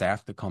couldn't get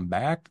staff to come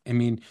back. I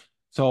mean,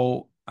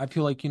 so I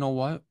feel like,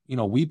 what,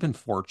 we've been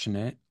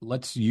fortunate.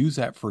 Let's use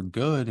that for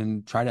good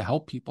and try to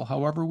help people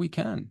however we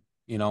can,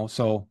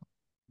 so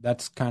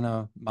that's kind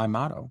of my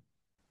motto.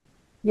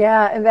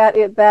 Yeah, and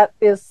that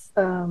is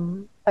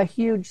a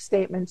huge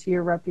statement to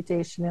your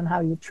reputation and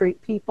how you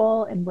treat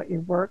people and what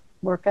your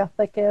work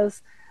ethic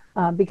is,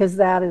 because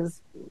that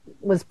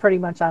was pretty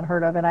much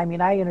unheard of. And I mean,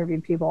 I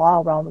interviewed people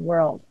all around the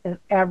world, and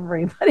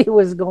everybody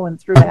was going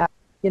through that.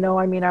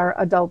 I mean, our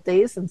adult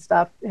days and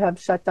stuff have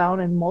shut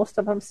down, and most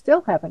of them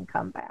still haven't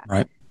come back.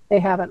 Right. They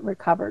haven't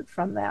recovered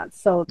from that.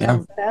 So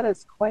Yeah. that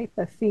is quite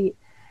the feat.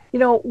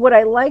 What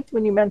I liked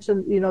when you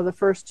mentioned, the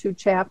first two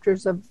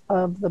chapters of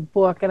the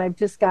book, and I've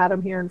just got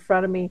them here in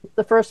front of me.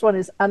 The first one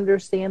is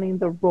understanding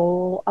the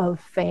role of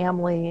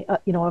family,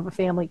 of a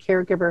family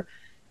caregiver.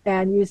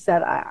 And you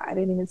said, I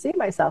didn't even see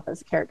myself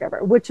as a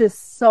caregiver, which is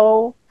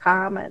so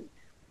common.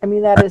 I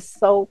mean, that is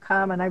so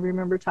common. I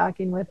remember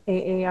talking with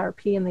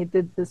AARP, and they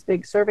did this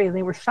big survey, and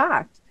they were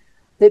shocked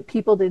that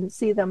people didn't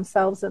see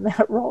themselves in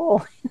that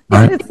role.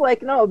 Right. It's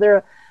like, no,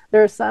 they're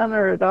a son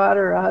or a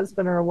daughter, or a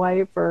husband or a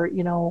wife, or,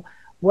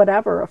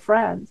 whatever, a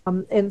friend.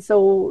 And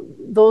so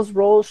those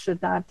roles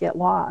should not get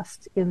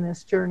lost in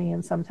this journey,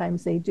 and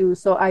sometimes they do.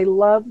 So I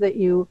love that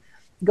you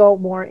go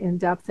more in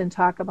depth and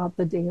talk about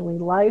the daily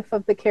life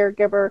of the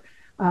caregiver,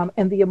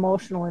 and the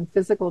emotional and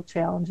physical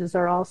challenges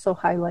are also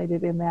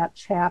highlighted in that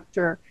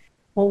chapter.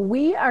 Well,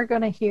 we are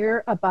going to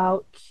hear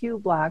about Q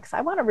Blocks. I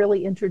want to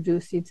really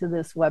introduce you to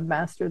this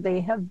webmaster.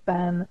 They have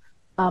been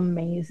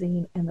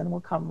amazing, and then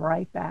we'll come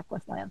right back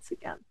with Lance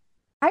again.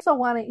 I also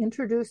want to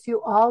introduce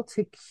you all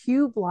to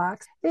Q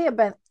Blocks. They have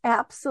been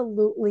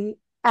absolutely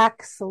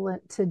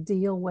excellent to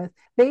deal with.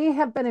 They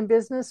have been in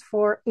business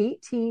for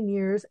 18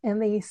 years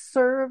and they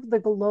serve the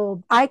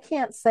globe. I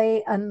can't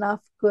say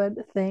enough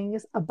good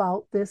things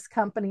about this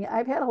company.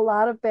 I've had a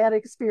lot of bad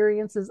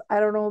experiences.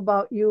 I don't know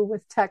about you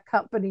with tech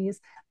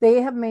companies.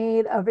 They have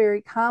made a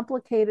very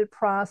complicated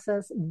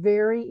process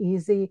very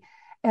easy.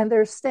 And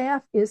their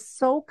staff is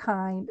so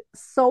kind,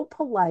 so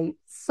polite,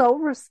 so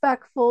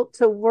respectful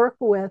to work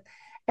with.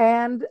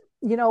 And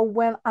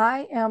when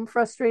I am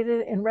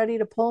frustrated and ready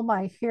to pull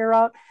my hair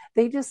out,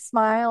 they just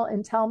smile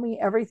and tell me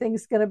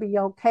everything's going to be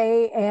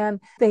okay.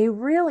 And they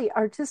really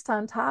are just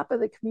on top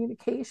of the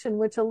communication,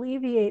 which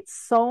alleviates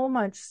so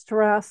much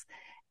stress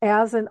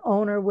as an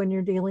owner when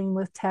you're dealing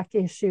with tech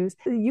issues.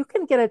 You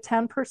can get a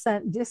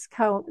 10%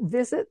 discount.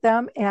 Visit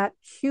them at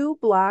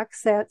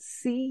QBlocks, at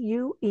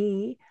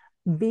QBlocks.com,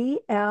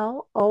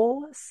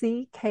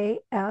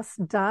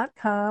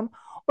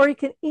 or you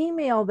can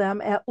email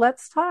them at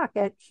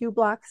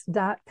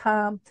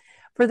letstalk@qblocks.com.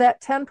 For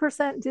that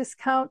 10%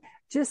 discount,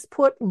 just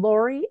put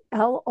Lori,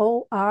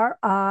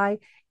 Lori,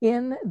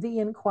 in the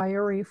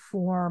inquiry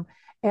form.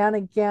 And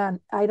again,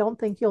 I don't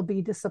think you'll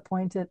be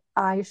disappointed.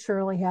 I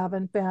surely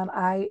haven't been.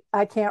 I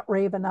can't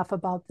rave enough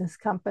about this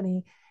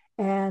company.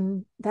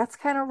 And that's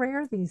kind of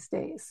rare these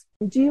days.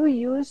 Do you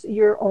use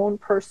your own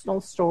personal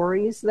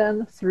stories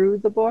then through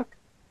the book?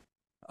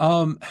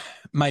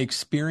 My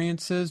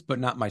experiences, but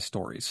not my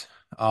stories.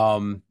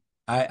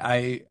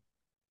 I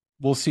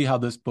we'll see how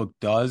this book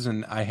does,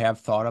 and I have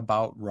thought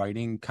about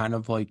writing kind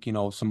of like,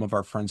 some of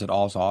our friends at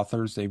All's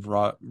Authors. They've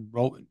wrote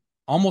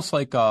almost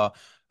like a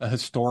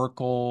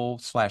historical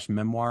slash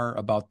memoir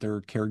about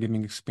their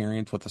caregiving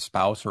experience with a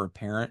spouse or a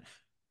parent.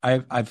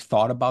 I've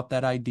thought about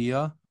that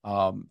idea.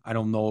 I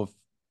don't know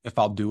if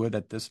I'll do it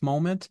at this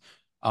moment.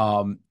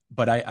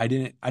 But I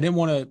didn't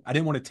want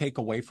to take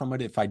away from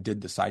it if I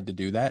did decide to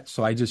do that.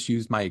 So I just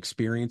used my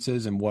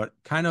experiences and what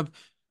kind of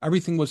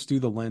everything was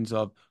through the lens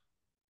of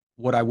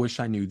what I wish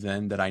I knew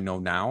then that I know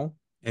now.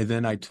 And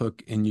then I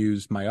took and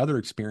used my other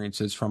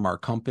experiences from our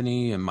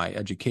company and my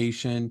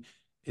education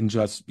and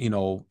just,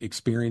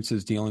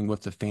 experiences dealing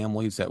with the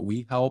families that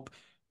we help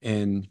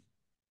and,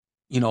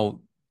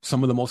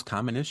 some of the most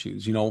common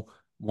issues.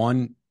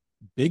 One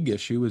big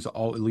issue is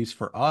all, at least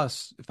for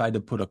us, if I had to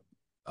put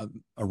a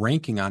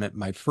ranking on it,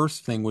 my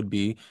first thing would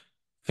be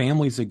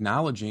families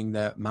acknowledging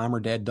that mom or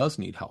dad does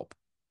need help,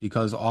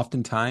 because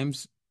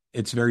oftentimes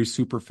it's very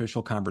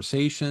superficial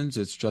conversations.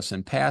 It's just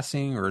in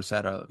passing, or it's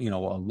at a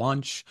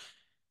lunch,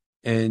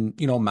 and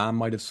mom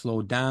might have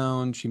slowed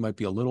down. She might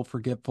be a little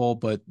forgetful,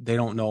 but they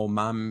don't know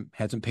mom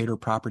hasn't paid her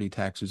property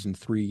taxes in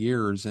 3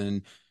 years.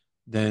 And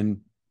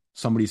then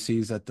somebody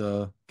sees that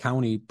the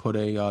county put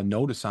a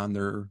notice on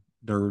their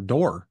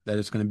door that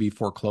it's going to be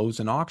foreclosed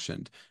and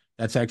auctioned.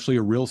 That's actually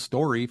a real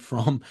story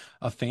from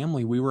a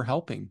family we were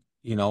helping.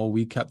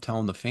 We kept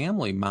telling the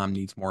family, mom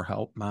needs more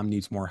help. Mom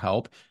needs more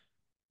help.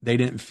 They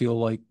didn't feel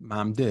like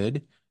mom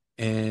did.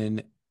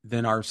 And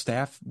then our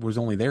staff was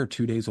only there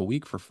 2 days a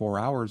week for 4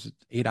 hours,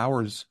 8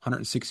 hours,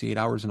 168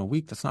 hours in a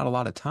week. That's not a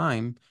lot of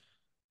time.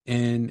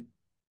 And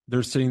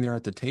they're sitting there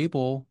at the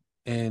table,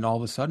 and all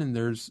of a sudden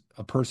there's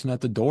a person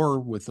at the door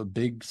with a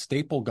big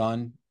staple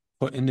gun,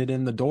 putting it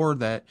in the door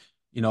that,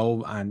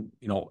 on,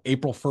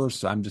 April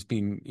 1st, I'm just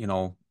being,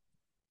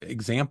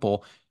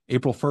 example,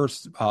 April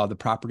 1st, the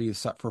property is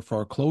set for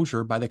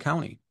foreclosure by the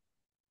county.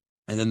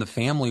 And then the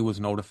family was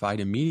notified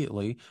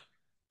immediately.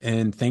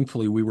 And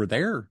thankfully we were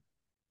there,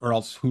 or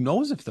else who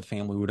knows if the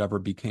family would ever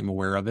became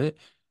aware of it.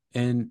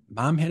 And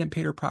mom hadn't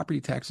paid her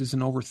property taxes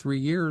in over 3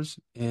 years.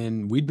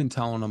 And we'd been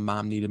telling them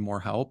mom needed more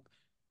help,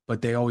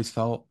 but they always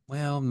felt,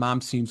 well,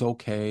 mom seems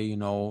okay,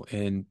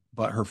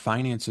 but her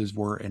finances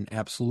were an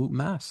absolute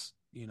mess,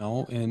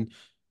 and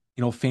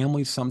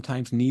families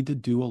sometimes need to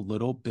do a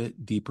little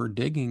bit deeper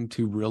digging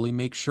to really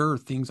make sure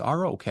things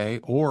are okay,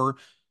 or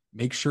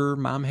make sure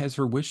mom has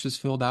her wishes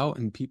filled out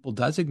and people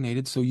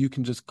designated, so you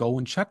can just go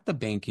and check the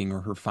banking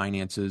or her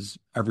finances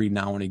every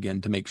now and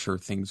again to make sure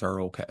things are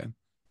okay.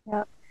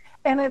 Yeah.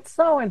 And it's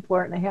so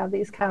important to have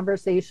these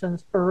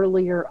conversations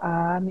earlier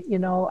on.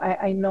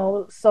 I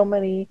know so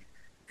many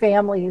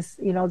families,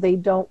 they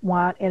don't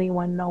want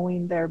anyone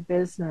knowing their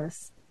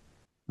business.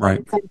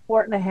 Right. It's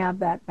important to have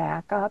that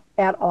backup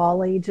at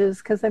all ages,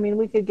 because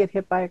we could get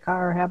hit by a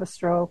car or have a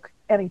stroke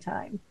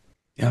anytime.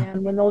 Yeah.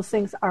 And when those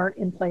things aren't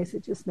in place,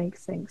 it just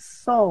makes things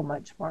so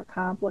much more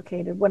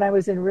complicated. When I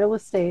was in real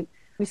estate,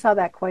 we saw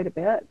that quite a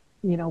bit,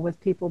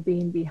 with people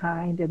being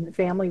behind, and the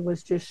family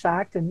was just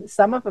shocked. And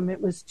some of them, it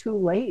was too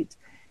late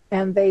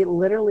and they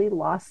literally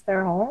lost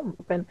their home.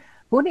 And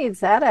who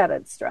needs that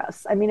added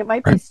stress? It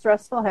might be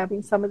stressful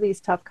having some of these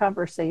tough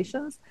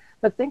conversations,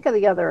 but think of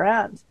the other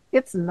end.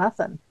 It's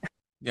nothing.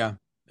 Yeah.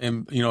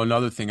 And,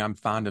 another thing I'm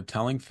fond of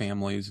telling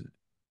families,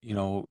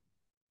 in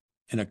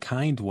a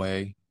kind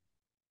way,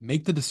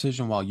 make the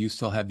decision while you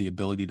still have the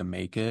ability to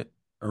make it.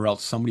 or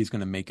else somebody's going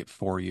to make it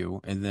for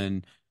you. And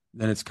then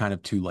it's kind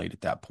of too late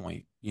at that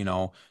point, you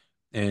know.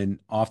 And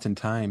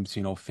oftentimes,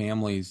 you know,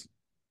 families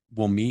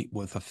will meet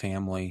with a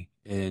family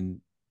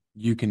and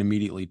you can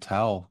immediately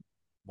tell,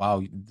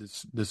 wow,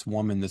 this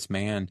woman, this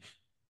man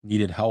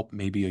needed help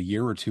maybe a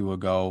year or two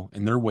ago,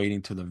 and they're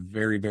waiting to the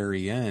very,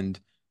 very end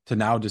to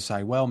now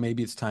decide, well,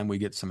 maybe it's time we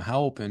get some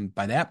help. And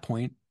by that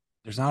point,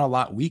 there's not a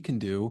lot we can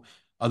do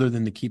other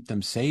than to keep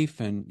them safe.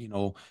 And, you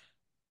know,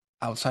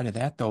 outside of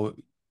that, though,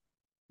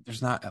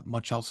 there's not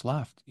much else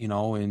left, you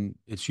know, and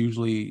it's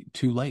usually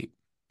too late.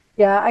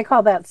 Yeah, I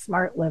call that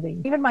smart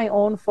living. Even my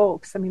own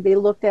folks, I mean, they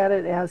looked at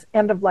it as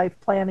end of life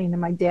planning,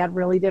 and my dad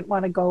really didn't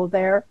want to go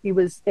there.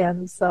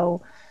 And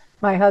so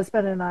my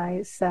husband and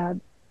I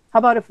said, how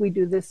about if we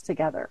do this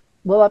together?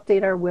 We'll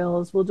update our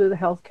wills, we'll do the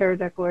healthcare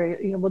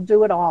declaration, we'll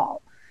do it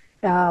all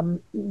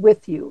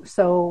with you.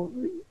 So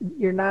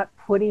you're not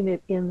putting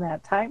it in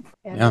that time.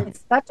 And Yeah.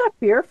 it's such a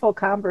fearful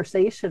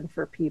conversation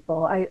for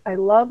people. I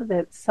love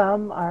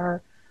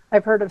that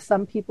I've heard of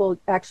some people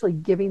actually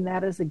giving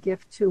that as a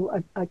gift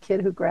to a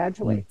kid who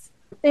graduates.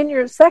 In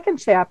your second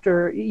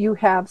chapter, you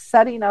have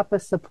setting up a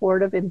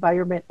supportive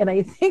environment. And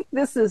I think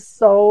this is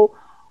so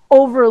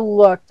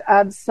overlooked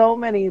on so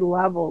many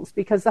levels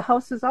because the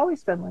house has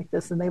always been like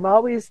this and they've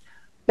always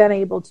been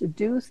able to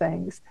do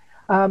things.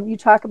 You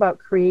talk about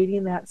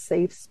creating that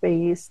safe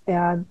space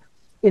and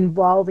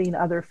involving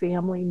other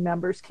family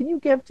members. Can you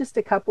give just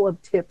a couple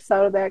of tips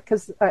out of that?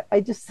 Because I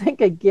just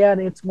think, again,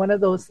 it's one of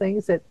those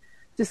things that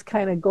just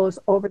kind of goes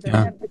over their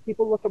head. But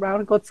people look around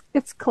and go,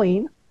 it's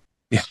clean.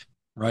 Yeah,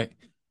 right.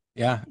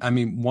 Yeah, I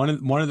mean, one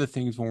of the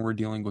things when we're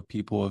dealing with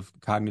people with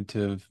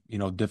cognitive, you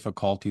know,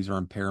 difficulties or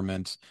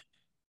impairments,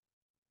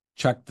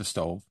 check the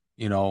stove.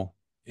 You know,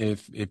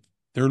 if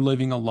they're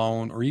living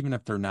alone, or even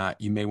if they're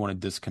not, you may want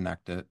to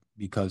disconnect it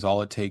because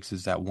all it takes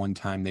is that one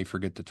time they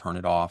forget to turn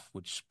it off,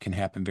 which can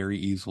happen very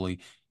easily.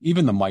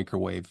 Even the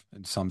microwave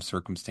in some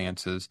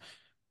circumstances.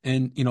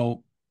 And, you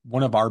know,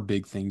 one of our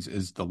big things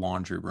is the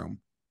laundry room.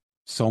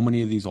 So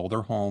many of these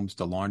older homes,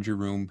 the laundry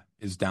room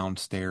is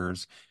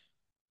downstairs.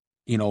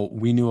 You know,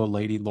 we knew a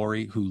lady,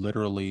 Lori, who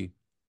literally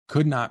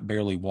could not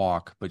barely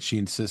walk, but she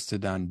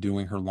insisted on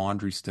doing her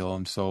laundry still.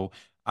 And so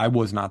I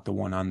was not the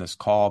one on this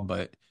call,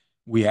 but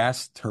we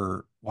asked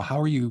her, well, how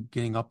are you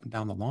getting up and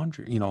down the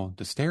laundry, you know,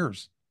 the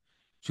stairs?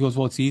 She goes,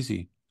 well, it's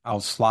easy. I'll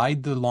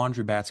slide the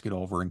laundry basket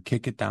over and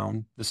kick it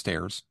down the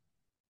stairs.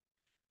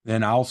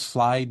 Then I'll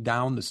slide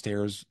down the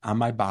stairs on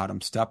my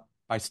bottom, step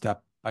by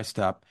step by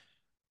step.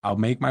 I'll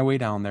make my way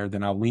down there.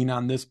 Then I'll lean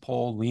on this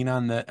pole, lean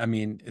on the, I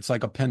mean, it's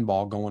like a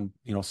pinball going,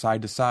 you know,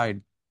 side to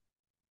side.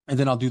 And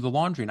then I'll do the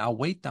laundry and I'll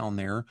wait down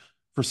there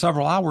for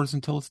several hours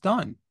until it's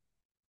done.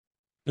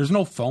 There's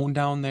no phone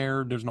down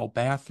there. There's no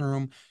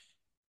bathroom.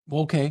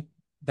 Well, okay,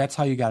 that's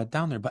how you got it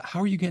down there. But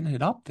how are you getting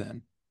it up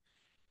then?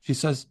 She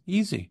says,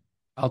 easy.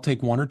 I'll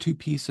take one or two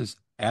pieces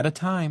at a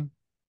time.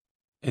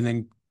 And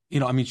then, you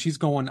know, I mean, she's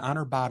going on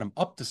her bottom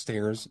up the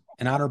stairs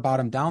and on her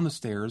bottom down the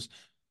stairs,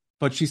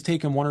 but she's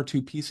taking one or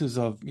two pieces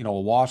of, you know,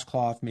 a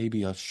washcloth,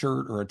 maybe a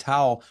shirt or a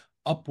towel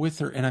up with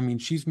her. And I mean,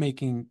 she's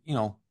making, you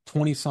know,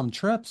 20 some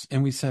trips.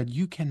 And we said,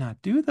 you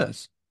cannot do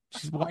this.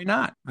 She said, why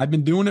not? I've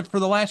been doing it for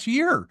the last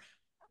year.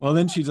 Well,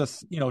 then she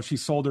just, you know, she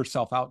sold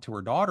herself out to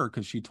her daughter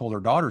because she told her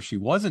daughter she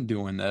wasn't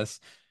doing this.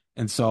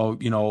 And so,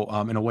 you know,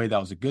 in a way that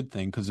was a good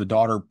thing because the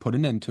daughter put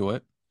an end to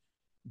it.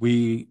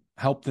 We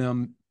helped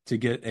them to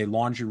get a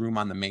laundry room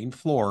on the main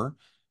floor,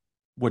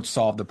 which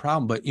solved the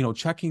problem. But, you know,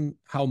 checking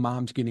how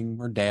mom's getting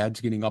or dad's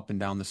getting up and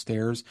down the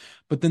stairs,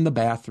 but then the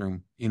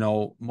bathroom, you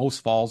know, most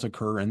falls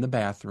occur in the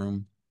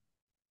bathroom.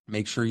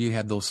 Make sure you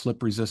have those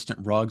slip resistant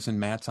rugs and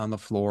mats on the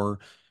floor.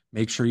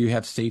 Make sure you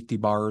have safety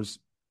bars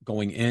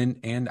going in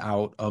and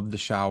out of the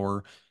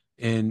shower.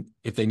 And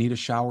if they need a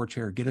shower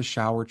chair, get a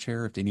shower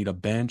chair. If they need a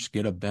bench,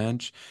 get a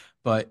bench.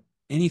 But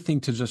anything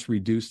to just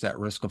reduce that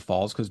risk of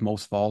falls because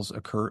most falls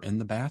occur in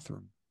the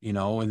bathroom, you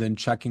know, and then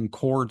checking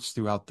cords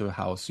throughout the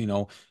house. You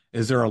know,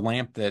 is there a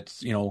lamp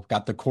that's, you know,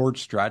 got the cord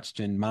stretched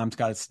and mom's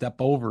got to step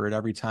over it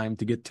every time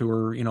to get to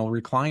her, you know,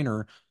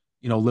 recliner,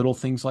 you know, little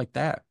things like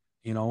that,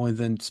 you know, and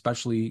then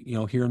especially, you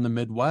know, here in the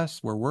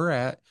Midwest where we're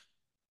at,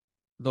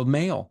 the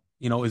mail,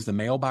 you know, is the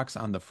mailbox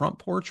on the front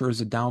porch or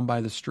is it down by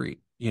the street?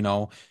 You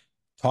know,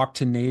 talk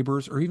to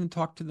neighbors or even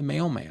talk to the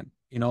mailman.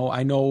 You know,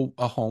 I know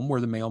a home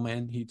where the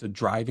mailman, he's a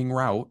driving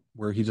route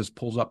where he just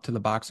pulls up to the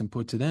box and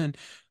puts it in,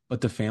 but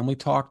the family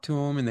talk to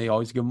him and they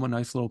always give him a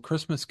nice little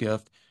Christmas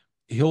gift.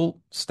 He'll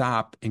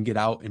stop and get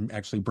out and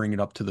actually bring it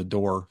up to the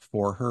door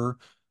for her.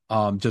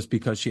 Just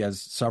because she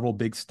has several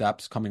big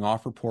steps coming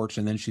off her porch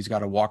and then she's got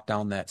to walk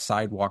down that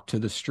sidewalk to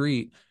the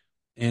street.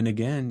 And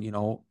again, you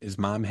know, is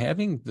mom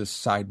having the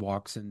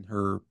sidewalks in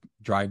her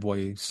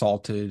driveway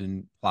salted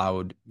and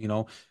plowed? You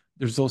know,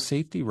 there's those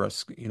safety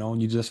risks, you know,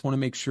 and you just want to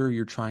make sure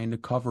you're trying to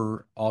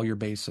cover all your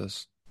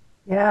bases.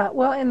 Yeah,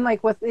 well, and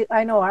like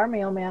I know our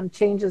mailman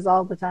changes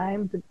all the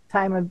time, the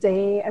time of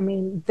day. I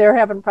mean, they're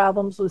having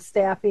problems with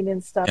staffing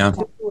and stuff Yeah.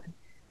 too. And,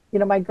 you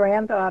know, my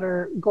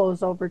granddaughter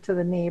goes over to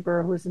the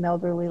neighbor who's an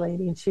elderly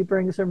lady and she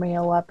brings her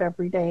mail up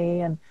every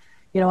day. And,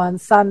 On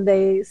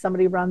Sunday,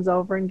 somebody runs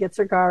over and gets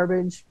her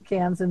garbage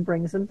cans and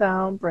brings them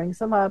down, brings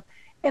them up.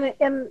 And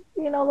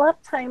a lot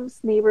of times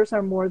neighbors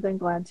are more than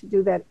glad to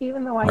do that.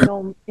 Even though I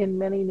know in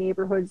many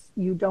neighborhoods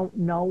you don't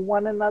know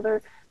one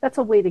another, that's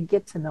a way to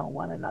get to know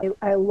one another.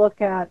 I look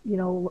at,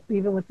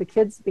 even with the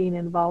kids being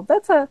involved,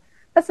 that's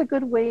a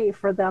good way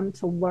for them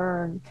to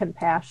learn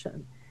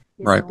compassion.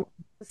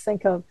 Just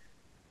think of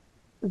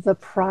the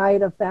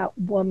pride of that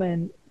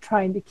woman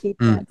trying to keep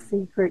that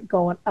secret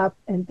going up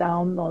and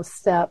down those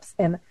steps,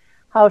 and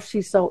how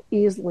she so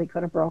easily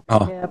could have broken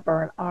a hip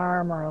or an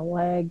arm or a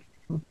leg.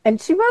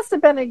 And she must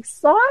have been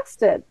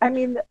exhausted. I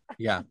mean,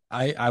 yeah,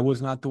 I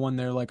was not the one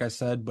there, like I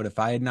said, but if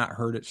I had not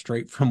heard it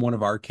straight from one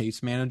of our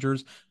case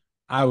managers,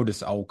 I would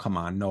just, oh, come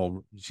on.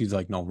 No, she's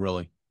like, no,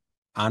 really,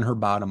 on her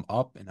bottom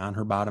up and on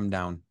her bottom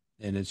down.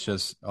 And it's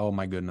just, oh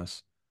my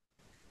goodness.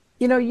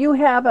 You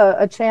have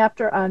a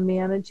chapter on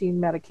managing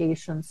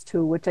medications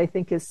too, which I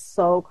think is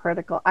so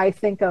critical. I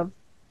think of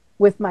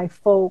with my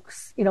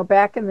folks,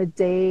 back in the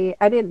day,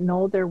 I didn't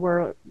know there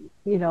were,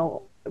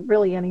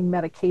 really any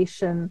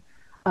medication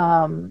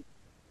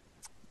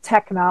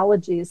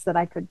technologies that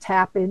I could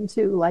tap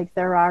into like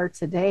there are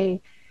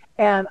today.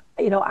 And,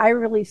 I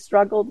really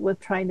struggled with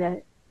trying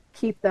to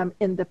keep them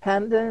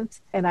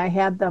independent. And I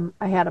had them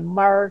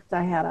marked.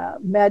 I had a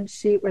med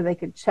sheet where they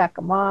could check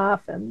them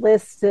off and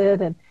list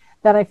it. And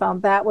then I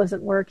found that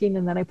wasn't working.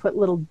 And then I put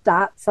little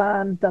dots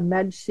on the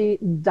med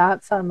sheet and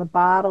dots on the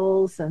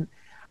bottles. And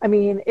I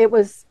mean, it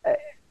was,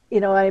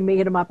 I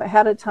made them up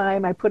ahead of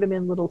time. I put them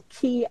in little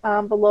key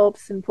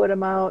envelopes and put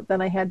them out.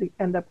 Then I had to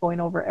end up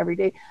going over every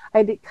day. I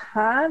had to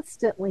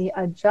constantly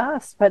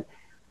adjust, but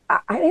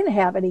I didn't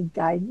have any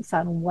guidance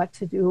on what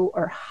to do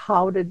or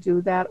how to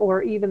do that,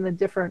 or even the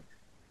different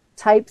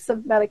types of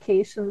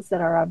medications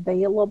that are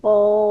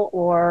available,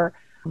 or,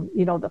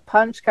 the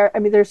punch card. I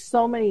mean, there's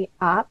so many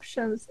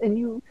options, and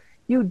you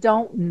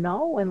don't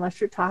know unless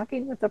you're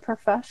talking with a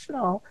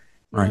professional.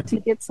 Right. To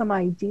get some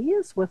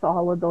ideas with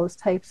all of those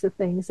types of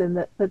things,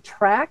 and the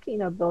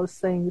tracking of those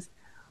things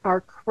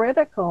are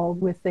critical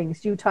with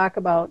things. You talk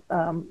about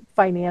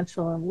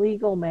financial and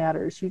legal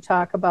matters. You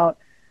talk about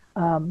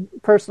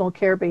personal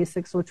care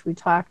basics, which we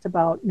talked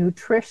about.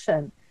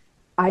 Nutrition,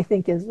 I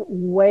think, is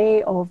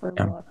way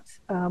overlooked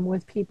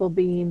with people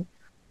being,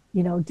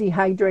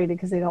 dehydrated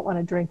because they don't want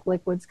to drink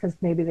liquids, because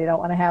maybe they don't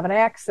want to have an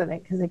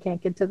accident because they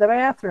can't get to the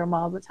bathroom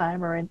all the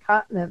time, or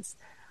incontinence.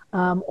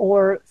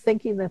 Or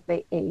thinking that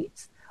they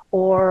ate,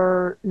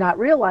 or not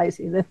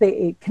realizing that they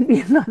ate can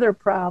be another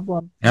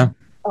problem. Yeah.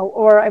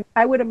 Or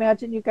I would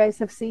imagine you guys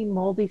have seen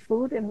moldy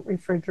food in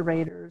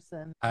refrigerators.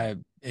 And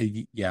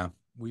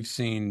we've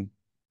seen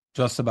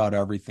just about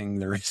everything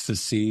there is to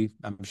see.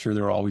 I'm sure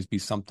there will always be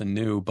something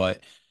new, but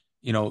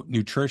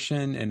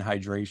nutrition and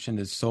hydration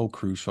is so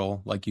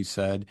crucial, like you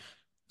said,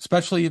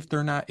 especially if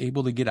they're not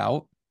able to get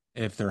out,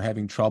 if they're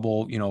having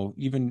trouble,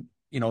 even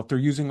if they're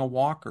using a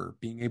walker,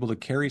 being able to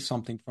carry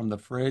something from the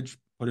fridge,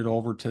 put it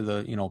over to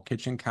the,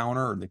 kitchen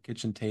counter or the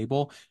kitchen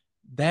table,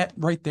 that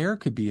right there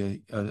could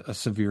be a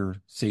severe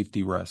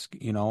safety risk,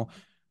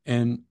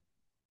 and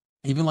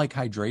even like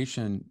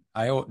hydration.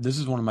 This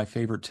is one of my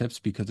favorite tips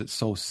because it's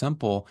so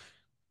simple.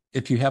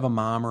 If you have a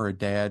mom or a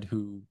dad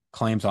who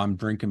claims, I'm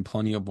drinking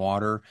plenty of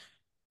water,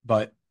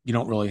 but you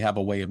don't really have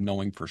a way of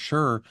knowing for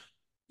sure,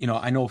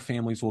 I know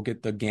families will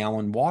get the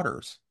gallon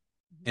waters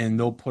and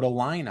they'll put a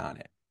line on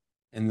it.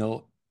 And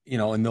they'll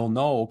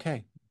know,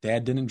 okay,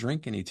 dad didn't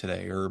drink any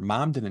today, or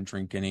mom didn't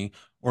drink any,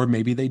 or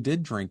maybe they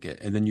did drink it.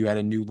 And then you add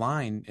a new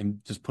line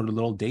and just put a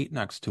little date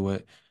next to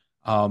it.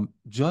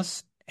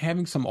 Just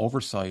having some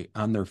oversight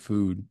on their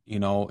food,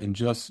 and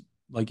just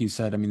like you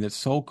said, I mean, it's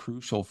so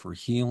crucial for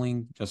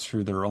healing, just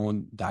through their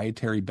own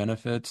dietary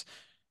benefits,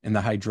 and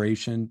the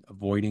hydration,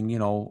 avoiding,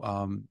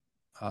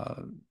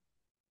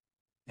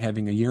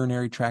 having a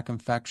urinary tract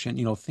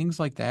infection, things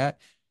like that.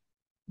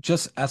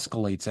 Just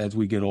escalates as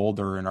we get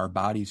older and our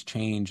bodies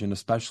change. And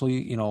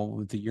especially,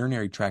 with the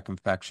urinary tract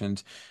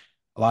infections,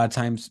 a lot of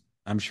times,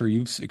 I'm sure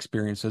you've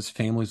experienced this,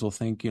 families will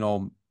think,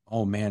 oh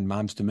man,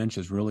 mom's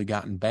dementia's really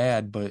gotten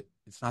bad, but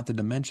it's not the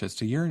dementia, it's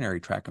the urinary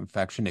tract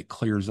infection. It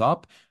clears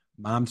up,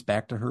 mom's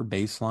back to her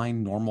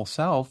baseline normal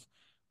self.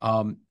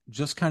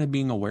 Just kind of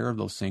being aware of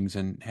those things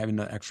and having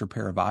an extra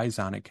pair of eyes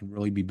on it can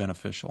really be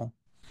beneficial.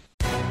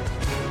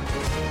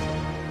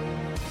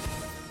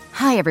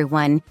 Hi,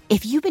 everyone.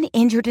 If you've been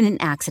injured in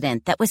an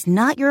accident that was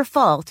not your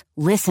fault,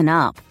 listen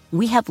up.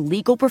 We have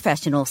legal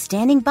professionals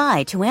standing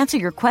by to answer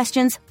your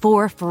questions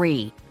for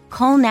free.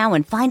 Call now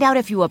and find out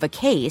if you have a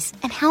case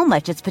and how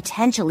much it's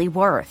potentially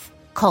worth.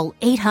 Call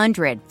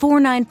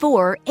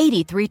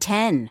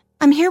 800-494-8310.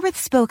 I'm here with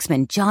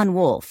spokesman John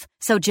Wolf.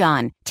 So,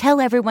 John,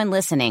 tell everyone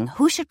listening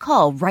who should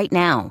call right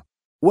now.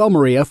 Well,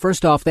 Maria,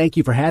 first off, thank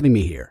you for having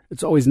me here.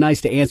 It's always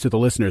nice to answer the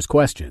listeners'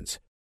 questions.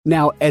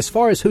 Now, as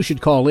far as who should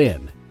call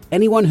in,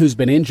 anyone who's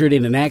been injured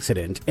in an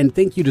accident and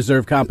think you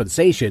deserve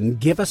compensation,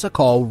 give us a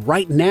call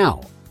right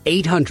now.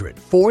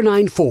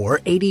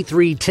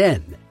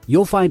 800-494-8310.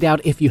 You'll find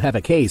out if you have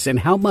a case and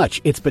how much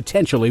it's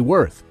potentially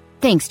worth.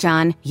 Thanks,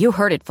 John. You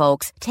heard it,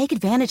 folks. Take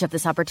advantage of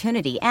this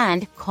opportunity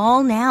and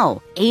call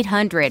now.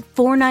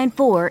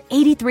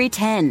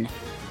 800-494-8310.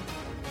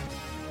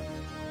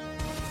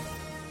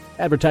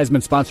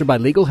 Advertisement sponsored by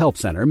Legal Help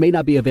Center. May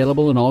not be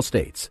available in all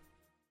states.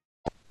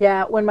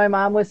 Yeah, when my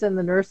mom was in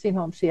the nursing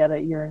home, she had a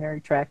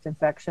urinary tract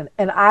infection,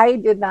 and I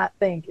did not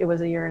think it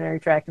was a urinary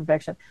tract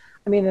infection.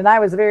 I mean, and I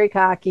was very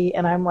cocky,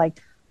 and I'm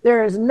like,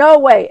 there is no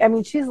way. I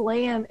mean, she's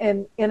laying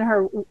in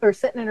her, or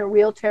sitting in her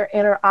wheelchair,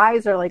 and her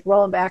eyes are like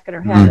rolling back in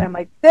her head. And I'm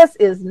like, this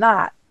is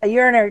not a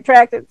urinary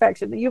tract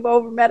infection. You've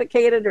over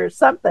medicated or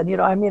something,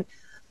 I mean.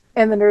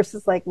 And the nurse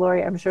is like,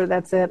 Lori, I'm sure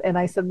that's it. And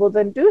I said, well,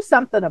 then do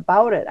something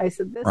about it. I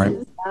said, this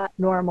is not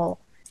normal.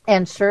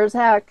 And sure as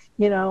heck,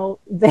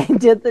 they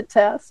did the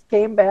test,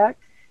 came back.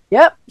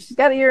 Yep, she's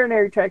got a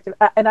urinary tract.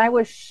 And I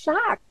was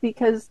shocked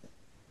because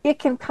it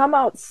can come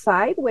out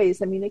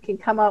sideways. I mean, it can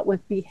come out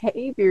with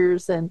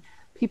behaviors and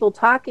people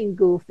talking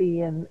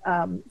goofy and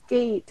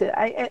gait.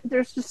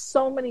 There's just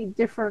so many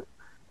different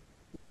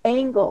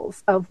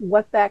angles of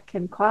what that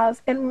can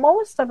cause. And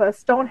most of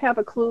us don't have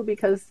a clue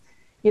because,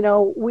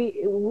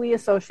 we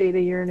associate a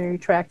urinary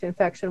tract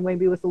infection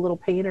maybe with a little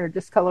pain or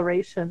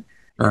discoloration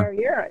in our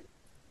urine.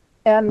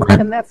 And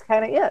that's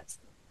kind of it.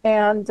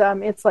 And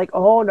it's like,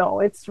 oh,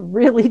 no, it's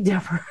really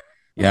different.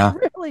 Yeah.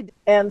 Really.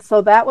 And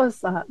so that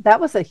was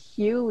a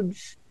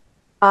huge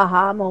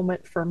aha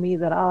moment for me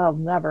that I'll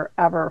never,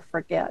 ever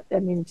forget. I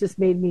mean, it just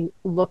made me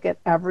look at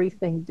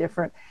everything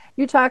different.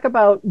 You talk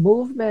about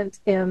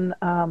movement in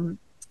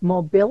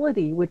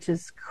mobility, which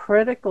is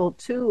critical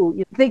too.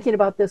 You're thinking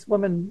about this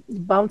woman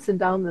bouncing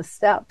down the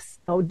steps.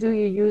 Do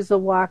you use a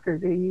walker?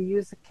 Do you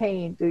use a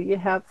cane? Do you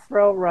have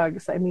throw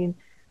rugs? I mean,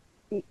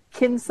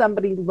 can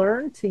somebody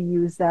learn to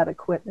use that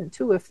equipment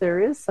too if there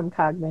is some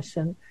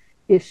cognition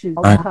issues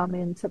come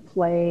into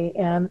play?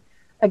 And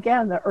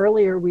again, the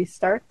earlier we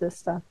start this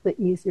stuff, the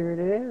easier it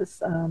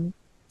is.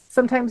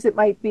 Sometimes it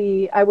might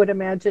be, I would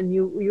imagine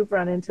you've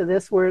run into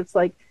this where it's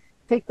like,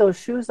 take those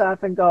shoes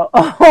off and go,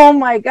 oh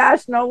my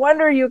gosh, no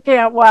wonder you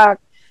can't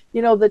walk.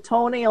 The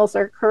toenails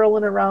are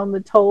curling around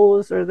the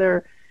toes, or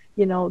they're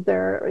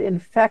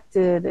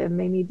infected and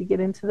they need to get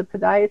into the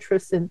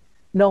podiatrist, and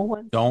no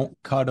one. Don't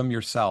cut them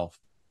yourself.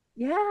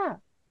 Yeah.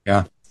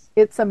 Yeah.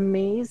 It's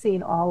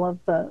amazing all of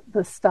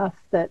the stuff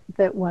that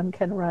one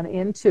can run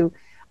into.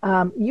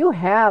 You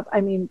have,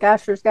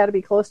 there's got to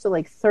be close to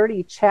like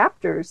 30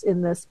 chapters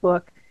in this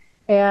book.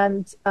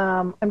 And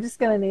I'm just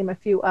going to name a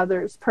few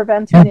others.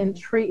 Preventing and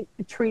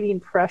treating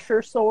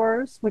pressure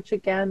sores, which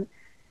again,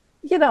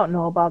 you don't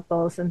know about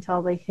those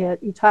until they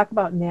hit. You talk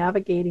about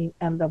navigating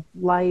end of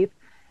life,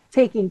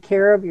 taking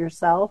care of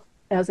yourself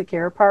as a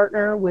care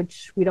partner,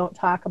 which we don't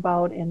talk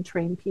about and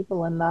train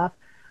people enough.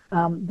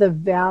 The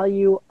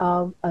value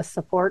of a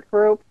support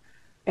group.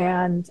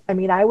 And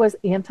I was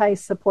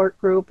anti-support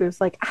group. It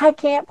was like, I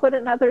can't put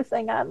another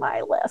thing on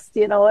my list,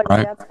 and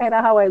that's kind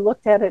of how I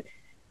looked at it.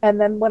 And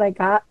then when I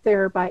got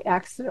there by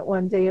accident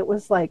one day, it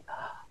was like,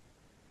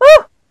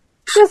 oh,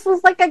 this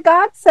was like a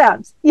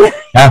godsend. Yeah.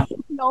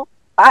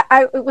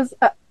 I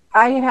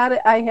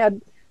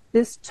had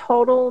this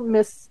total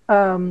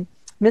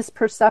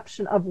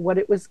misperception of what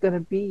it was going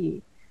to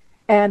be.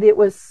 And it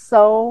was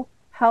so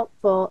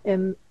helpful.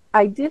 And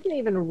I didn't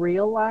even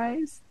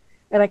realize,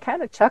 and I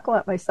kind of chuckle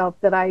at myself,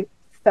 that I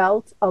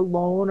felt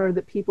alone or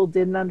that people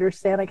didn't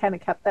understand. I kind of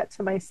kept that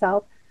to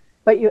myself.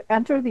 But you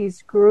enter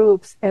these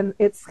groups and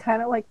it's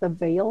kind of like the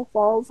veil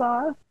falls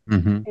off,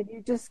 and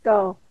you just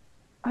go,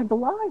 I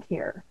belong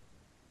here.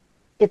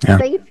 It's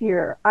safe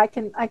here. I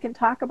can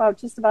talk about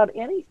just about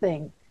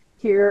anything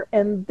here,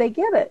 and they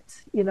get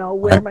it,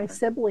 where my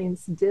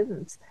siblings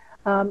didn't.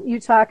 You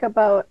talk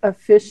about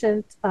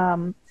efficient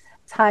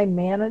time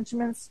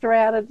management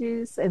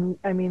strategies, and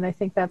I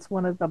think that's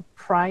one of the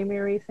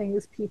primary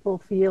things people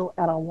feel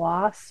at a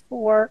loss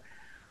for.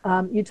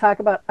 You talk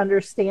about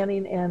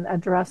understanding and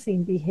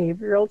addressing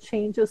behavioral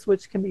changes,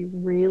 which can be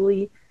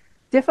really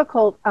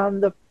difficult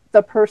on the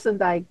person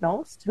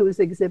diagnosed who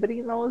is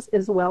exhibiting those,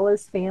 as well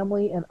as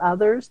family and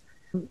others.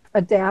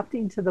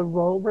 Adapting to the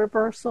role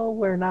reversal,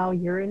 where now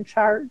you're in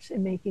charge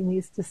and making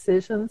these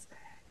decisions,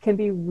 can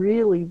be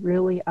really,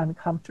 really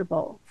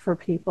uncomfortable for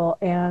people.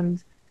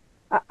 And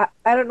I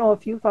don't know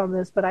if you found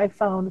this, but I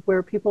found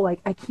where people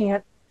like, I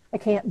can't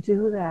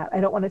do that.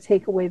 I don't want to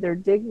take away their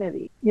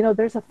dignity.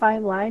 There's a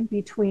fine line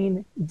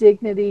between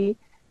dignity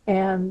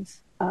and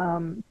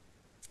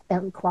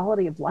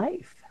quality of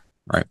life,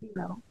 right?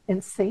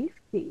 And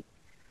safety.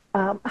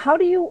 How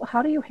do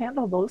you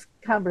handle those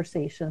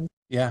conversations?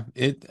 Yeah,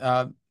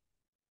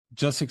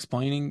 just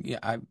explaining.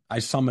 Yeah, I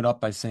sum it up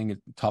by saying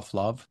it's tough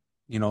love.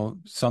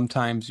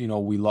 Sometimes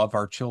we love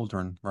our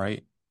children,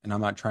 right? And I'm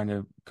not trying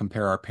to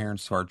compare our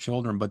parents to our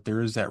children, but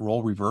there is that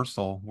role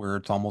reversal where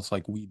it's almost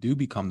like we do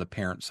become the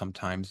parent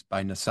sometimes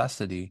by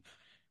necessity.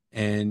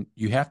 And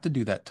you have to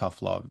do that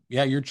tough love.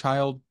 Yeah, your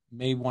child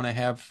may want to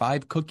have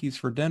 5 cookies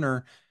for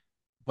dinner,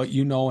 but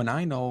and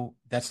I know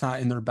that's not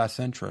in their best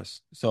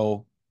interest.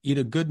 So eat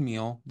a good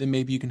meal, then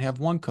maybe you can have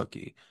 1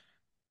 cookie.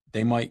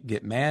 They might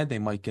get mad, they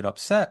might get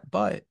upset,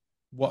 but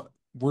what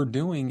we're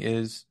doing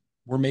is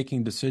we're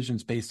making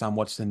decisions based on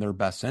what's in their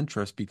best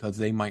interest because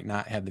they might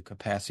not have the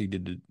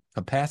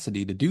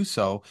capacity to do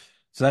so.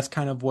 So that's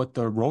kind of what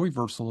the role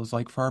reversal is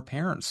like for our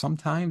parents.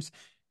 Sometimes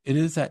it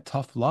is that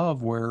tough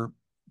love where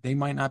they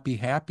might not be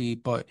happy,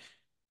 but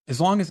as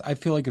long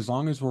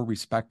as we're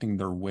respecting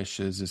their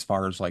wishes as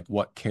far as like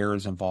what care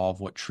is involved,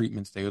 what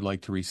treatments they would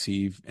like to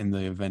receive in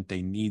the event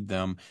they need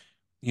them,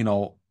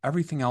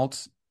 everything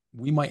else,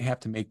 we might have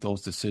to make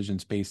those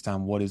decisions based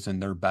on what is in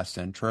their best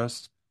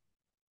interest.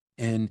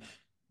 And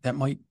that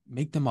might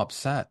make them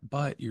upset,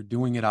 but you're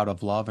doing it out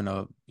of love and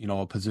a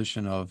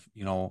position of,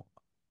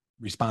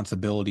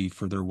 responsibility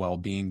for their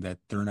well-being that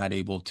they're not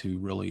able to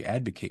really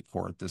advocate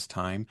for at this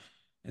time.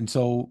 And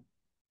so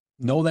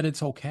know that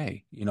it's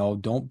okay.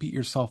 Don't beat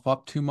yourself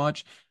up too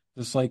much.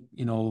 Just like,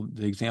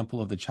 the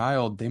example of the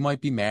child, they might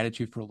be mad at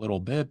you for a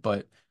little bit,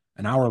 but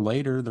an hour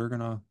later, they're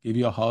going to give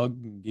you a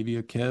hug and give you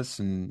a kiss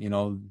and,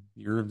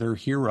 you're their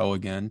hero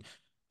again.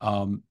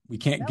 We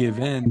can't give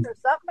in.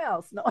 There's something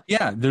else. No.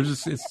 Yeah,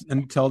 it's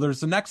until there's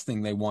the next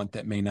thing they want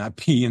that may not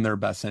be in their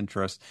best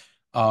interest.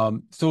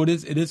 So it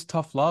is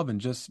tough love,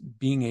 and just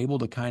being able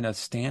to kind of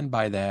stand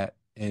by that.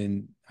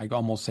 And I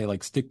almost say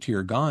like stick to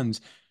your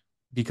guns,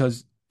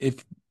 because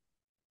if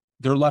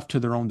they're left to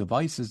their own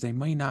devices, they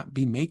may not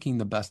be making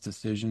the best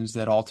decisions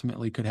that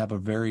ultimately could have a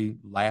very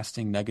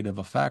lasting negative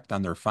effect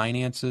on their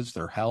finances,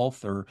 their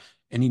health, or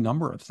any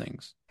number of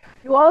things.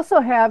 You also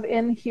have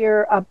in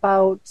here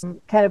about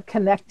kind of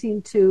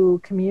connecting to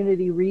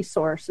community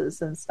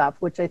resources and stuff,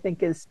 which I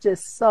think is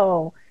just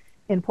so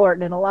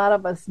important. And a lot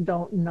of us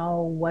don't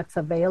know what's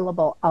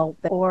available out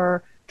there,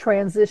 or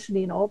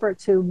transitioning over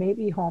to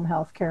maybe home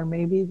health care.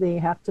 Maybe they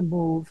have to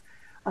move.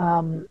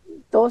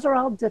 Those are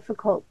all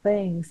difficult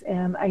things.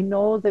 And I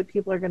know that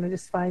people are going to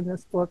just find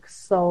this book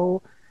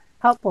so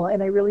helpful.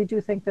 And I really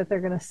do think that they're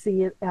going to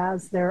see it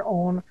as their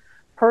own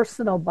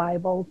personal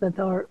Bible that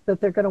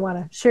they're going to want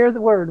to share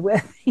the word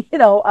with,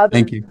 others.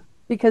 Thank you.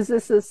 Because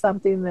this is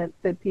something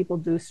that people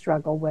do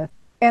struggle with.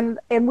 And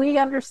we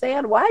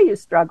understand why you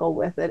struggle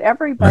with it.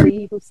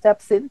 Everybody who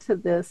steps into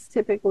this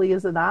typically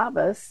is a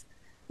novice,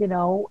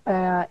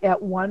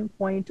 at one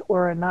point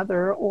or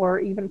another, or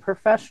even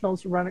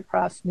professionals run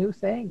across new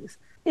things.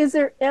 Is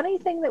there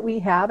anything that we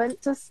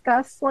haven't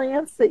discussed,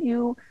 Lance, that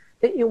you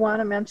want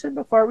to mention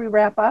before we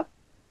wrap up?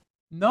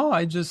 No,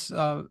 I just,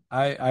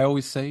 I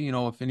always say,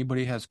 if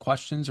anybody has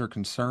questions or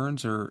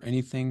concerns or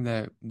anything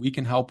that we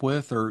can help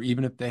with, or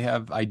even if they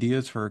have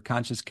ideas for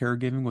conscious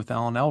caregiving with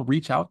L&L,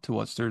 reach out to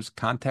us. There's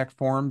contact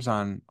forms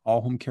on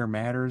All Home Care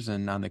Matters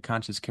and on the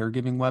Conscious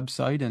Caregiving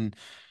website. And,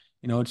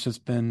 it's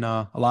just been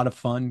a lot of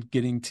fun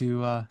getting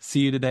to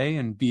see you today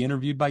and be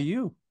interviewed by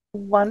you.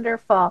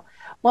 Wonderful.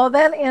 Well,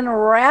 then in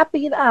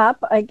wrapping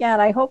up, again,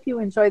 I hope you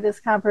enjoyed this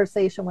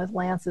conversation with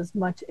Lance as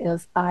much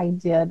as I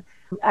did.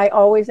 I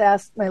always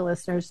ask my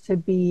listeners to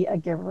be a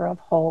giver of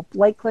hope.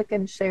 Like, click,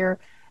 and share.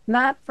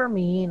 Not for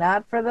me,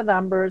 not for the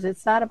numbers.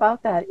 It's not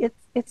about that.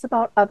 It's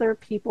about other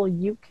people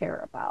you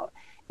care about.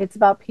 It's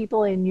about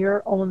people in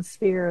your own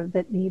sphere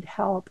that need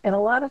help. And a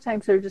lot of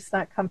times they're just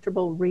not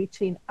comfortable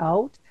reaching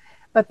out.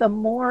 But the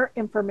more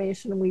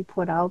information we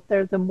put out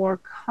there, the more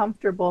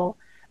comfortable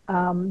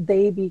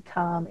they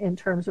become in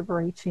terms of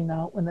reaching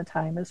out when the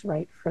time is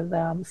right for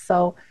them.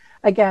 So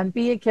again,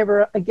 be a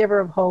giver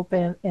of hope,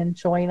 and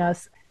join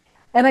us.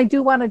 And I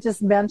do want to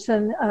just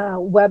mention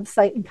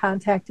website and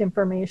contact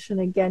information.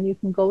 Again, you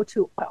can go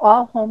to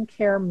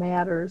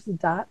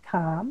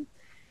allhomecarematters.com.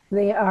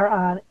 They are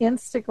on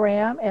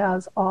Instagram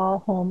as All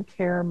Home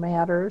Care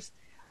Matters.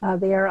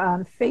 They are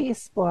on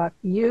Facebook,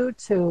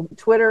 YouTube,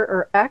 Twitter,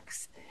 or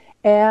X,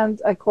 and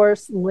of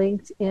course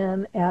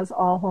LinkedIn as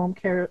All Home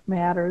Care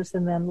Matters.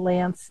 And then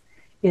Lance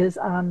is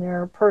on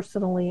there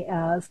personally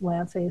as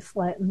Lance A.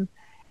 Slatton.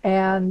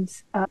 And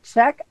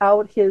check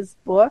out his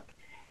book.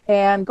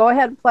 And go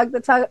ahead and plug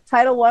the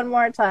title one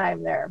more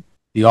time there.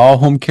 The All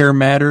Home Care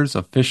Matters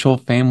Official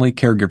Family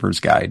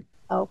Caregivers Guide.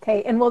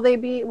 Okay. And will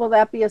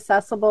that be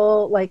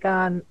accessible like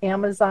on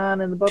Amazon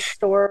and the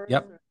bookstore?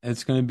 Yep.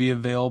 It's going to be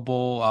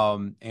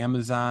available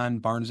Amazon,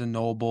 Barnes &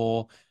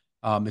 Noble.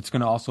 It's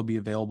going to also be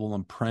available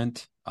in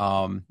print.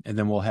 And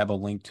then we'll have a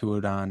link to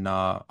it on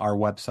our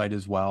website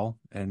as well.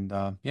 And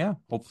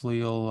hopefully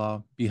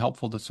it'll be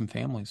helpful to some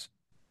families.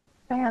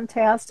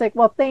 Fantastic.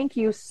 Well, thank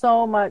you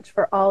so much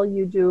for all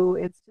you do.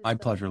 It's my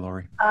pleasure,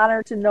 Lori. An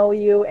honor to know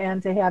you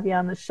and to have you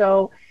on the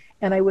show.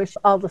 And I wish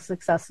all the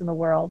success in the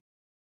world.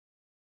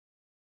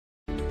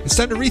 It's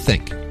time to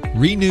rethink,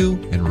 renew,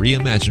 and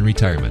reimagine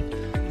retirement.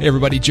 Hey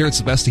everybody, Jared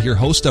Sylvester here,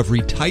 host of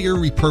Retire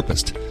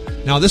Repurposed.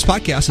 Now, this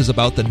podcast is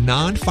about the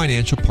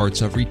non-financial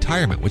parts of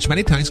retirement, which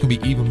many times can be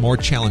even more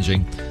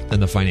challenging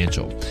than the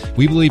financial.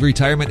 We believe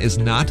retirement is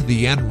not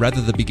the end, rather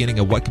the beginning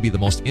of what could be the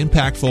most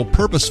impactful,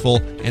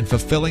 purposeful, and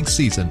fulfilling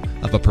season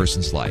of a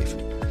person's life.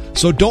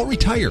 So don't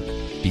retire,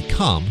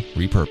 become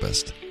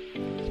repurposed.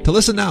 To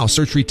listen now,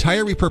 search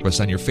Retire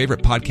Repurposed on your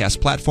favorite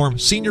podcast platform,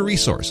 Senior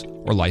Resource,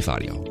 or Life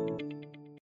Audio.